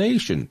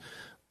nomination.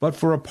 But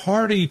for a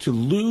party to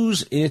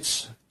lose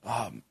its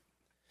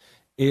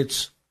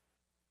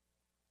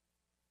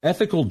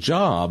ethical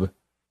job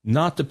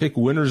not to pick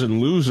winners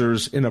and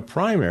losers in a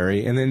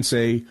primary and then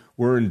say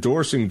we're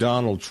endorsing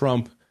Donald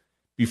Trump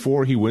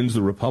before he wins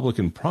the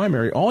Republican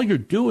primary, all you're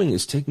doing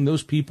is taking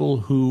those people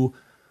who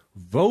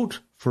vote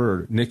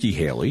for Nikki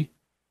Haley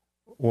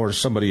or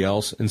somebody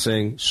else and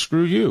saying,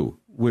 screw you.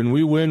 When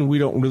we win, we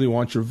don't really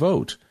want your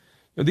vote.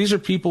 These are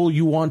people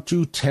you want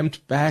to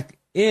tempt back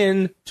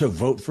in to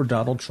vote for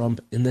Donald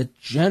Trump in the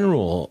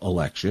general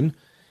election,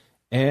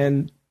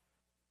 and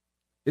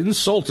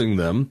insulting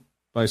them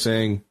by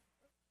saying,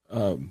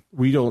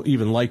 we don't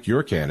even like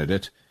your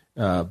candidate.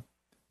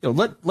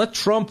 Let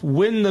Trump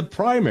win the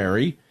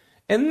primary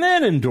and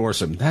then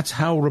endorse him. That's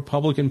how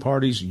Republican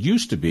parties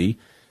used to be.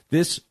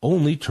 This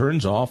only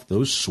turns off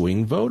those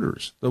swing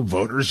voters, the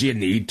voters you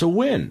need to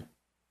win.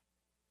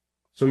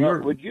 So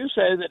would you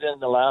say that in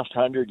the last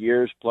 100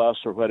 years plus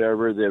or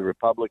whatever, the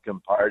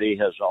Republican Party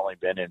has only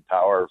been in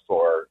power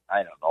for, I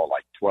don't know,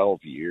 like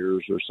 12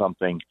 years or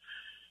something?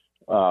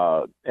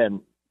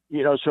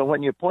 So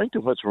when you point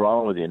to what's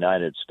wrong with the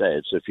United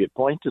States, if you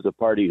point to the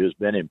party who's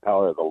been in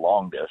power the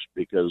longest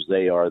because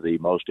they are the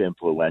most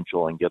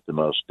influential and get the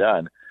most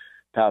done,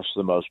 pass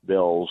the most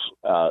bills,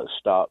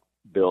 stop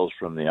bills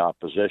from the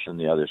opposition,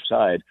 the other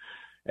side,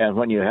 and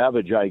when you have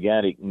a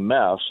gigantic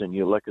mess and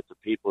you look at the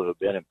people who have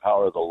been in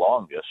power the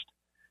longest,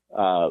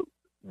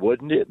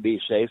 wouldn't it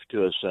be safe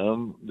to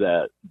assume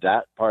that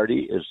that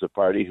party is the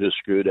party who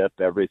screwed up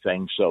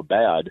everything so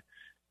bad?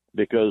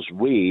 Because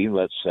we,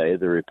 let's say,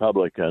 the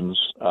Republicans,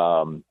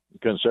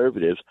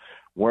 conservatives,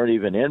 weren't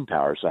even in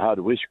power. So how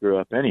do we screw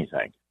up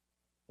anything?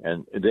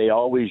 And they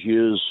always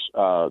use,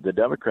 the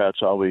Democrats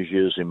always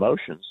use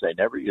emotions. They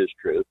never use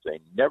truth. They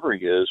never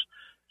use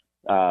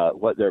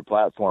what their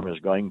platform is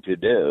going to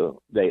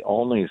do. They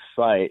only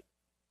fight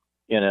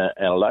in an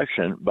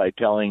election by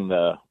telling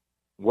the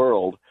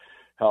world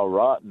how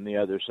rotten the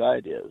other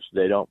side is.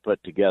 They don't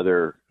put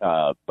together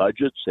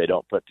budgets. They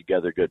don't put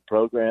together good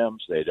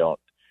programs. They don't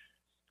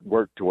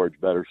work towards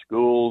better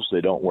schools. They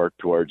don't work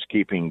towards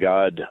keeping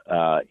God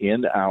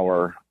in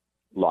our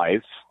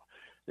life.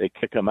 They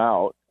kick them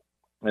out.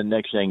 And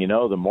next thing you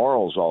know, the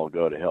morals all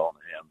go to hell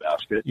in a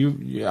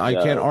handbasket. I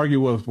can't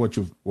argue with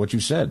what you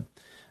said.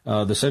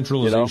 The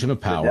centralization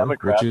of power, the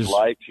Democrats which is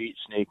lie, cheat,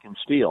 sneak, and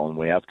steal, and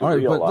we have to all right.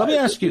 realize. But let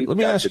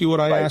me ask you what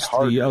I asked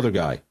harder. the other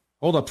guy.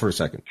 Hold up for a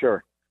second.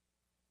 Sure.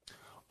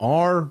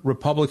 Are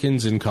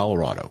Republicans in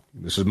Colorado?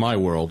 This is my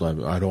world.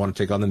 I don't want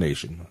to take on the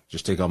nation.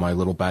 Just take on my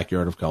little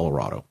backyard of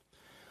Colorado.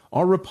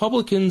 Are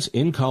Republicans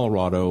in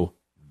Colorado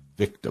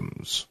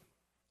victims?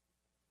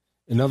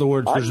 In other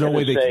words, there's no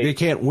way they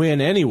can't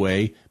win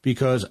anyway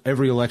because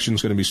every election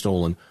is going to be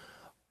stolen.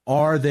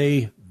 are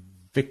they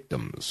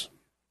victims?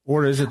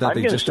 Or is it that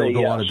they just don't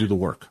want to do the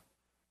work?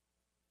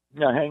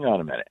 Now, hang on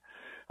a minute.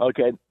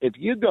 Okay, if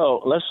you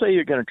go, let's say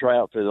you're going to try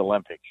out for the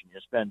Olympics and you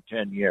spend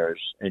 10 years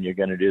and you're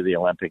going to do the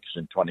Olympics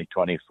in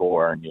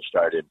 2024 and you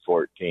start in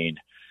 14.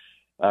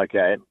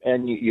 Okay,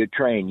 and you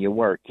train, you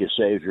work, you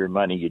save your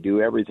money, you do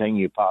everything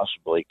you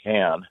possibly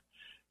can,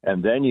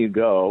 and then you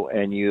go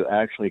and you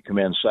actually come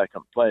in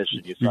second place.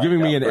 And you're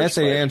giving me an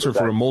essay answer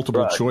for a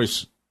multiple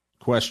choice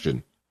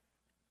question.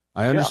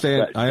 I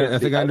understand. I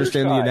think I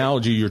understand the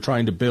analogy you're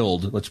trying to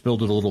build. Let's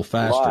build it a little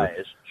faster.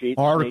 Lies, cheat,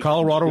 are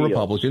Colorado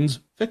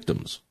Republicans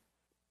victims?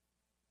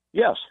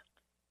 Yes.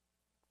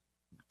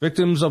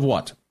 Victims of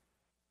what?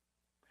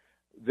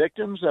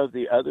 Victims of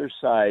the other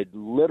side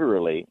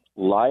literally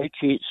lie,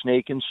 cheat,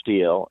 sneak, and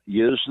steal,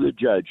 use the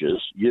judges,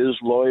 use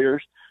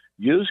lawyers,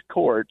 use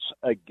courts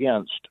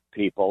against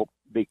people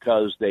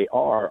because they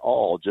are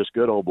all just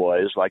good old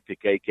boys like the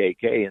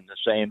KKK in the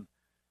same,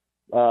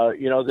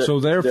 so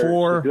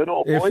therefore,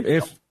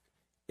 the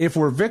if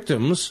we're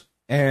victims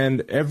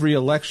and every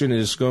election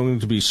is going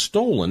to be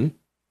stolen,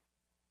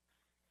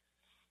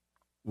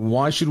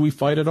 why should we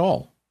fight at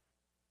all?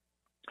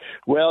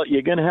 Well,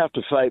 you're going to have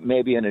to fight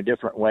maybe in a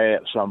different way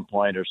at some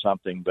point or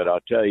something. But I'll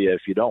tell you,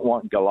 if you don't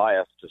want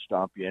Goliath to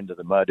stomp you into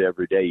the mud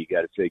every day, you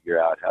got to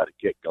figure out how to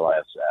kick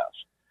Goliath's ass.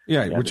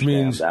 Yeah, which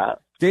means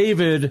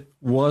David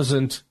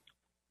wasn't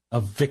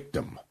a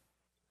victim.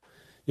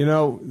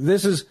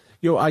 This is,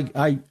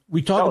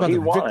 we talk about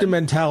the victim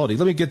mentality.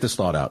 Let me get this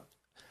thought out.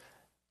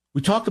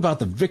 We talk about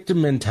the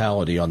victim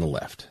mentality on the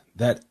left,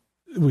 that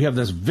we have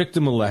this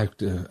victim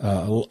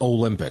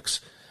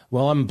Olympics.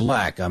 Well, I'm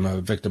black, I'm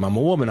a victim. I'm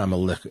a woman, I'm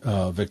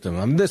a victim.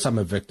 I'm this, I'm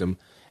a victim.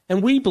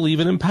 And we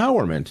believe in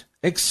empowerment,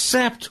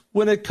 except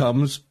when it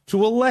comes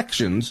to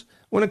elections.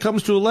 When it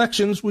comes to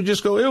elections, we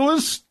just go, it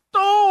was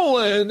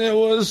stolen. It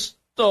was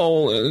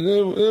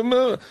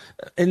stolen.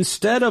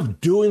 Instead of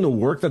doing the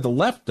work that the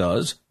left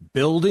does,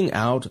 building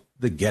out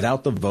the get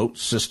out the vote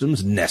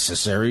systems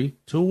necessary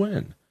to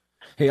win.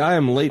 Hey, I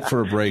am late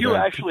for a break. You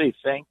actually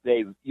think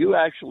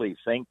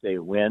they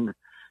win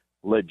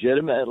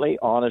legitimately,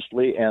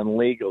 honestly, and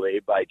legally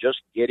by just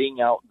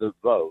getting out the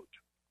vote?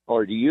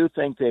 Or do you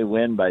think they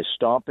win by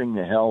stomping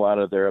the hell out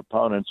of their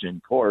opponents in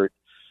court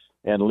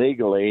and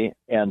legally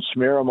and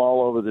smear them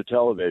all over the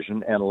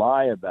television and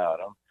lie about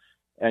them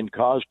and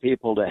cause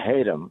people to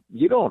hate them?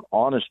 You don't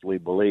honestly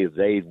believe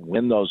they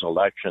win those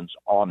elections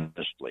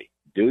honestly,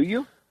 do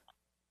you?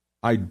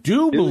 I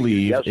do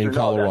believe in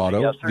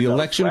Colorado, the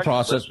election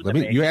process.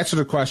 You answer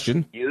the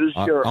question.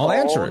 I'll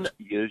answer it.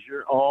 Use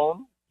your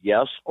own.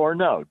 Yes or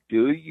no?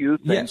 Do you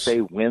think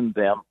they win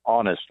them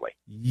honestly?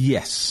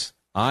 Yes.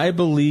 I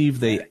believe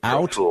they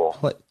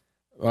outplay.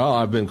 Well,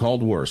 I've been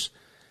called worse.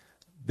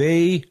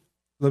 Let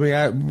me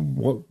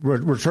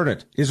return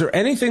it. Is there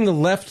anything the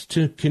left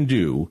can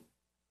do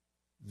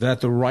that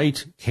the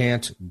right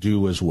can't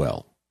do as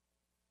well?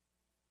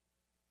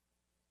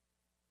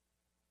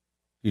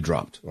 He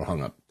dropped or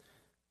hung up.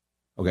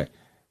 Okay.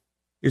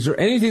 Is there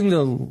anything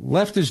the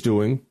left is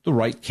doing the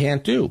right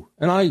can't do?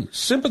 And I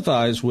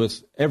sympathize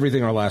with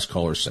everything our last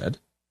caller said.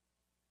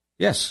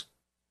 Yes.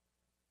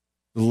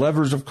 The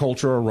levers of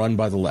culture are run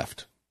by the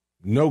left.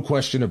 No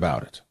question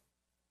about it.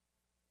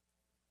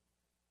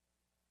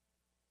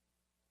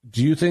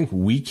 Do you think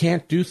we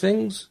can't do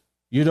things?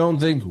 You don't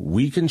think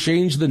we can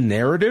change the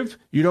narrative?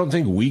 You don't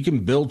think we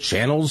can build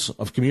channels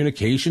of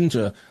communication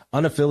to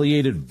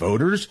unaffiliated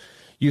voters?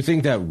 You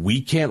think that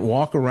we can't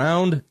walk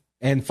around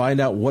and find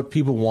out what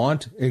people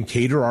want and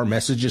cater our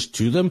messages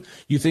to them?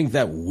 You think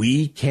that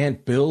we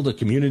can't build a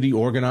community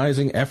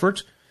organizing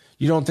effort?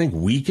 You don't think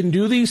we can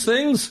do these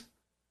things?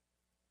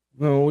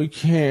 No, we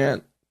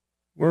can't.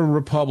 We're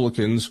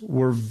Republicans.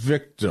 We're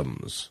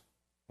victims.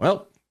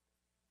 Well,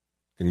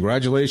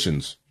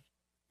 congratulations.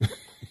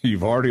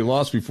 You've already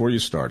lost before you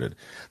started.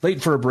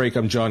 Late for a break.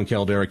 I'm John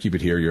Caldera. Keep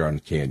it here. You're on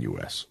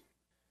KNUS.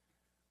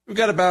 We've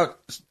got about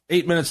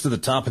 8 minutes to the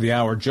top of the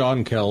hour.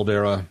 John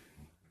Caldera.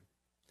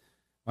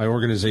 My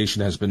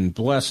organization has been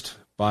blessed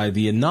by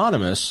the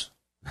anonymous.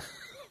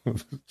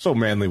 So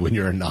manly when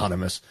you're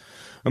anonymous.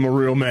 I'm a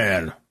real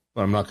man,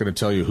 but I'm not going to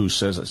tell you who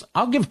says this.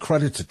 I'll give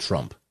credit to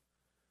Trump.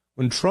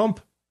 When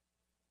Trump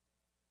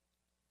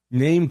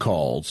name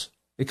calls,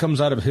 it comes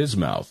out of his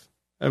mouth.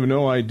 I have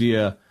no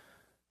idea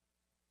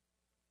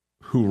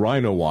who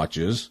Rhino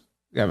watches.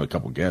 I have a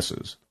couple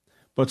guesses.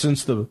 But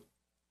since the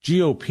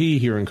GOP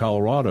here in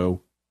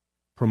Colorado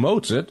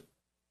promotes it,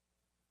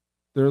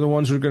 they're the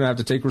ones who are going to have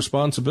to take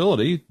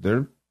responsibility.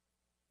 They're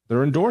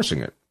endorsing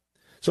it.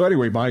 So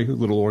anyway, my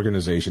little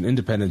organization,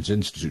 Independence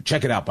Institute,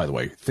 check it out, by the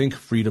way,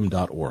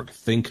 thinkfreedom.org,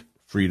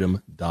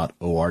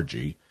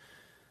 thinkfreedom.org.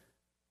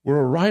 We're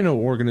a Rhino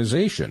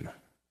organization,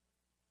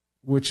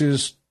 which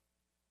is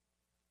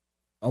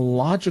a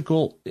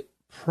logical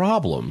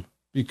problem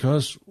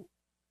because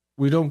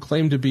we don't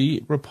claim to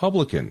be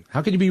Republican.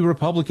 How can you be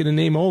Republican in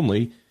name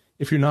only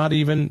if you're not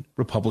even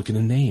Republican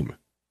in name?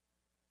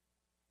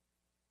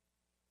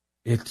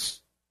 It's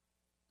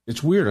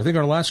weird. I think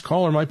our last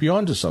caller might be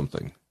onto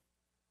something.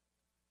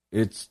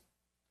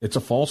 It's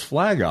a false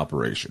flag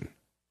operation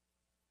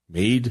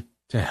made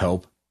to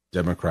help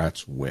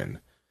Democrats win.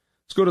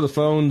 Let's go to the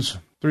phones,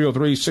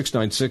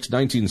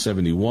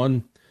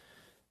 303-696-1971.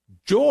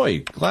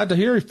 Joy, glad to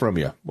hear from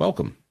you.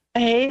 Welcome.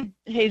 Hey,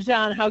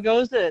 John, how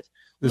goes it?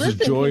 This is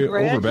Joy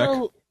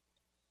Overbeck.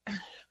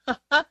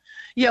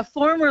 Yeah,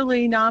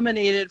 formerly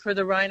nominated for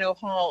the Rhino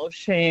Hall of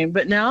Shame,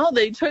 but now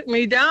they took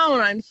me down.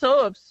 I'm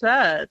so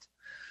upset.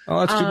 Oh,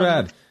 that's too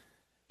bad.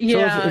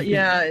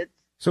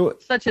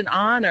 It's such an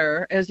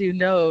honor, as you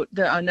note,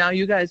 that now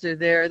you guys are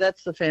there.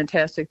 That's the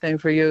fantastic thing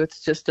for you.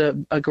 It's just a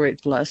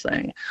great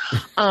blessing.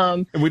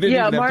 And we didn't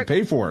even have to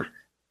pay for it.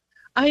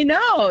 I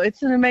know.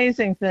 It's an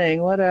amazing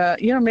thing.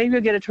 Maybe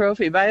you'll get a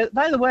trophy. By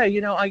the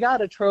way, I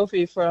got a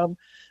trophy from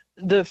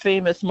the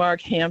famous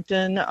Mark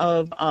Hampton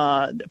of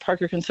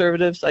Parker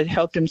Conservatives. I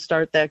helped him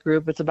start that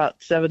group. It's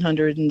about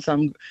 700 and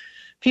some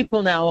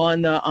people now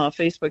on the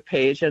Facebook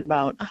page, and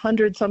about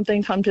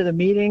 100-something come to the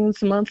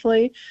meetings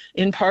monthly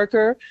in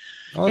Parker.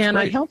 Oh, and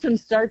great. I helped him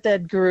start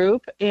that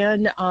group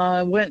and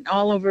went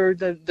all over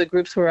the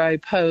groups where I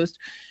post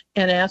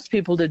and asked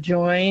people to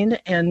join.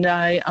 And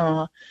I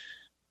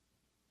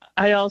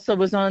also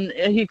was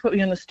he put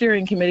me on the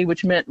steering committee,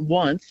 which met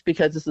once,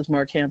 because this is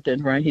Mark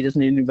Hampton, right? He doesn't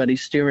need anybody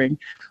steering.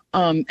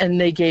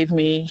 And he gave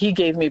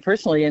me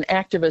personally an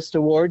activist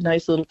award,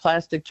 nice little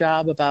plastic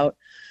job about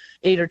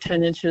 8 or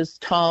 10 inches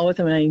tall with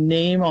my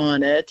name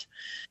on it.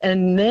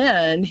 And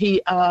then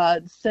he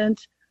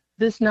sent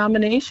this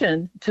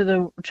nomination to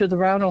the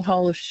Rhino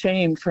Hall of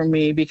Shame for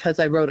me because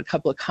I wrote a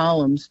couple of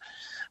columns.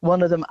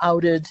 One of them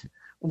outed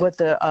what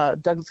the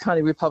Douglas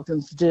County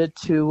Republicans did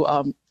to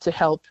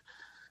help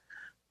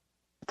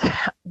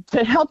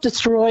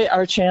destroy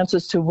our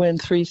chances to win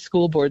 3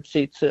 school board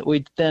seats that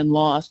we then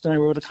lost. And I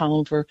wrote a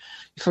column for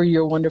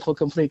Your Wonderful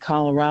Complete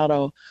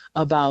Colorado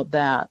about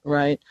that,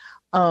 right?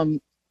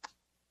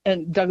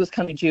 And Douglas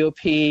County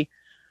GOP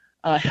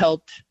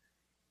helped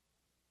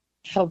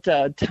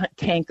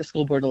tank the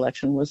school board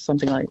election, was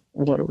something like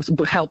what it was,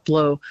 helped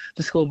blow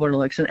the school board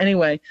election.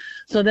 Anyway,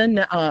 so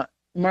then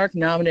Mark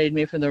nominated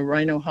me for the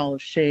Rhino Hall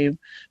of Shame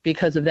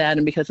because of that,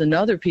 and because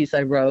another piece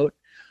I wrote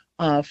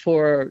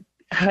for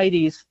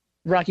Heidi's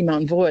Rocky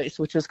Mountain Voice,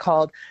 which is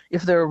called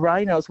 "If There Are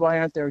Rhinos, Why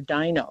Aren't There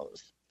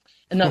Dinos?"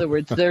 In other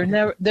words, there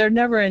are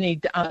never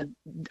any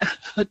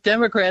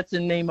Democrats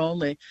in name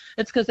only.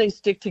 It's because they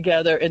stick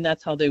together, and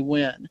that's how they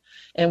win.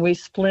 And we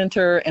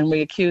splinter, and we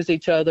accuse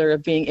each other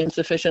of being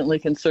insufficiently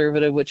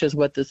conservative, which is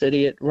what this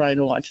idiot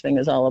Rhino Watch thing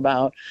is all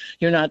about.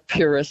 You're not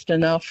purist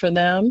enough for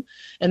them,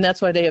 and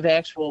that's why they have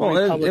actual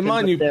Republicans and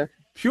mind up you, there.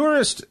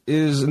 Purist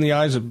is in the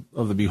eyes of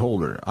the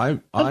beholder.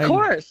 Of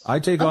course. I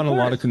take on a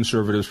lot of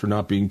conservatives for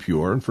not being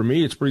pure, and for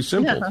me, it's pretty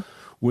simple. Yeah.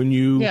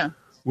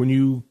 When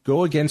you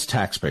go against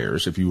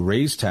taxpayers, if you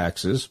raise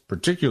taxes,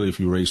 particularly if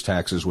you raise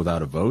taxes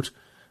without a vote,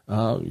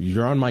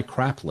 you're on my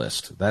crap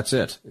list. That's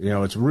it.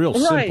 It's real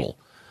simple.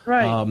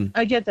 Right.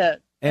 I get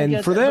that.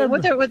 And for them,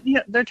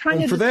 they're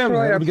trying to destroy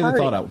our let me get the party.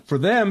 thought out. For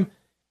them,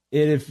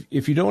 if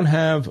you don't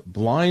have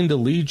blind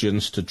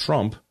allegiance to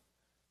Trump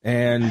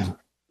and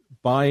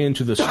buy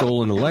into the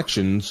stolen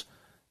elections,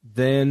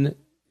 then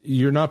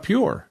you're not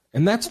pure.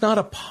 And that's not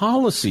a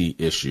policy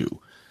issue.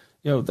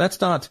 That's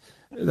not.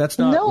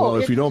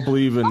 If you don't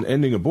believe in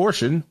ending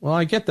abortion, well,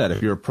 I get that.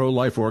 If you're a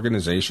pro-life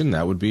organization,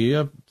 that would be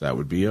a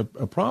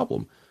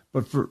problem.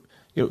 But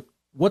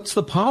what's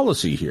the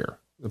policy here?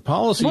 The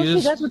policy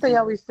is that's what they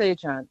always say,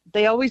 John.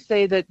 They always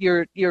say that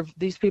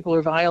these people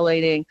are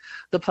violating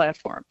the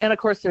platform, and of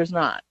course, there's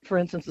not. For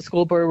instance, the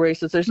school board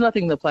races. There's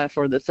nothing in the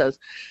platform that says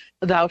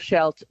thou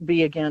shalt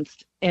be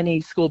against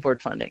any school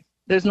board funding.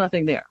 There's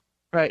nothing there.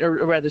 Right,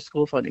 or rather,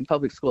 school funding,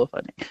 public school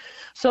funding.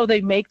 So they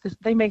make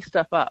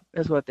stuff up,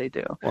 is what they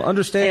do. Well,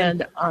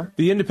 understand,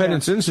 the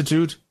Independence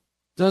Institute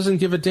doesn't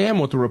give a damn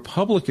what the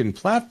Republican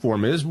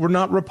platform is. We're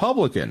not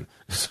Republican.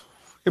 So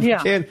we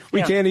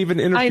can't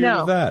even interfere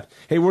with that.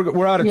 Hey,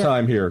 we're out of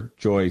time here,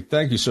 Joy.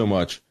 Thank you so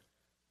much.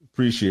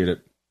 Appreciate it.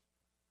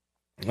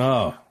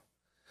 Oh,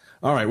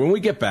 all right. When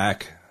we get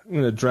back, I'm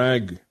going to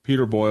drag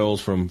Peter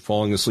Boyles from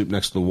falling asleep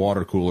next to the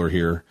water cooler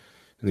here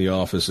in the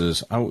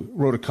offices. I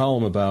wrote a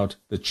column about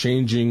the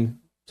changing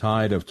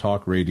tide of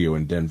talk radio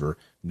in Denver.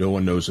 No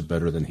one knows it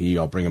better than he.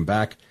 I'll bring him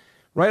back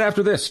right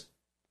after this.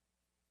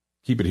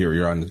 Keep it here.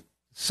 You're on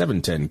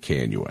 710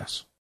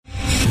 KNUS.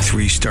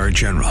 3-star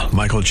General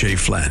Michael J.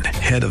 Flynn,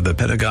 head of the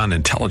Pentagon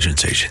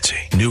Intelligence Agency,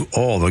 knew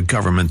all the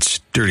government's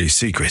dirty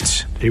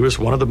secrets. He was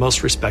one of the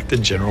most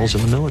respected generals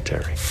in the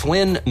military.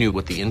 Flynn knew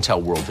what the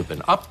intel world had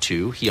been up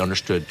to. He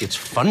understood its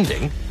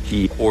funding.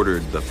 He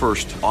ordered the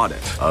first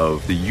audit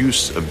of the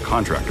use of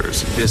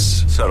contractors.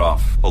 This set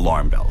off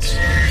alarm bells.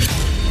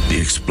 The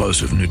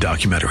explosive new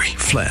documentary,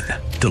 Flynn,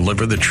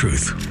 Deliver the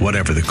Truth,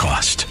 Whatever the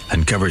Cost,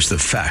 uncovers the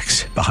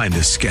facts behind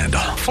this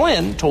scandal.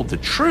 Flynn told the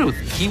truth.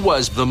 He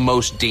was the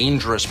most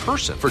dangerous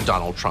person for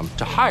Donald Trump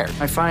to hire.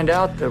 I find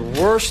out the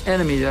worst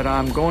enemy that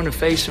I'm going to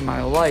face in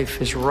my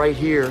life is right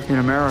here in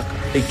America.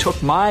 They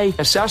took my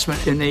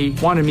assessment and they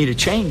wanted me to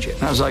change it.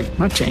 And I was like, I'm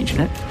not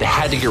changing it. They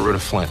had to get rid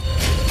of Flynn.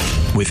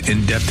 With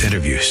in-depth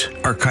interviews,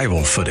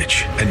 archival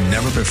footage, and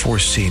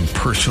never-before-seen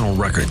personal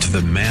records of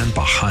the man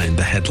behind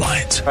the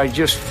headlines. I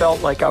just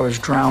felt like I was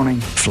drowning.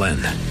 Flynn,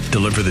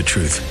 deliver the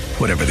truth,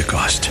 whatever the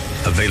cost.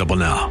 Available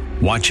now.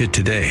 Watch it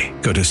today.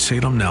 Go to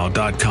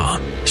salemnow.com.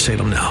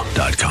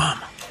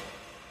 salemnow.com.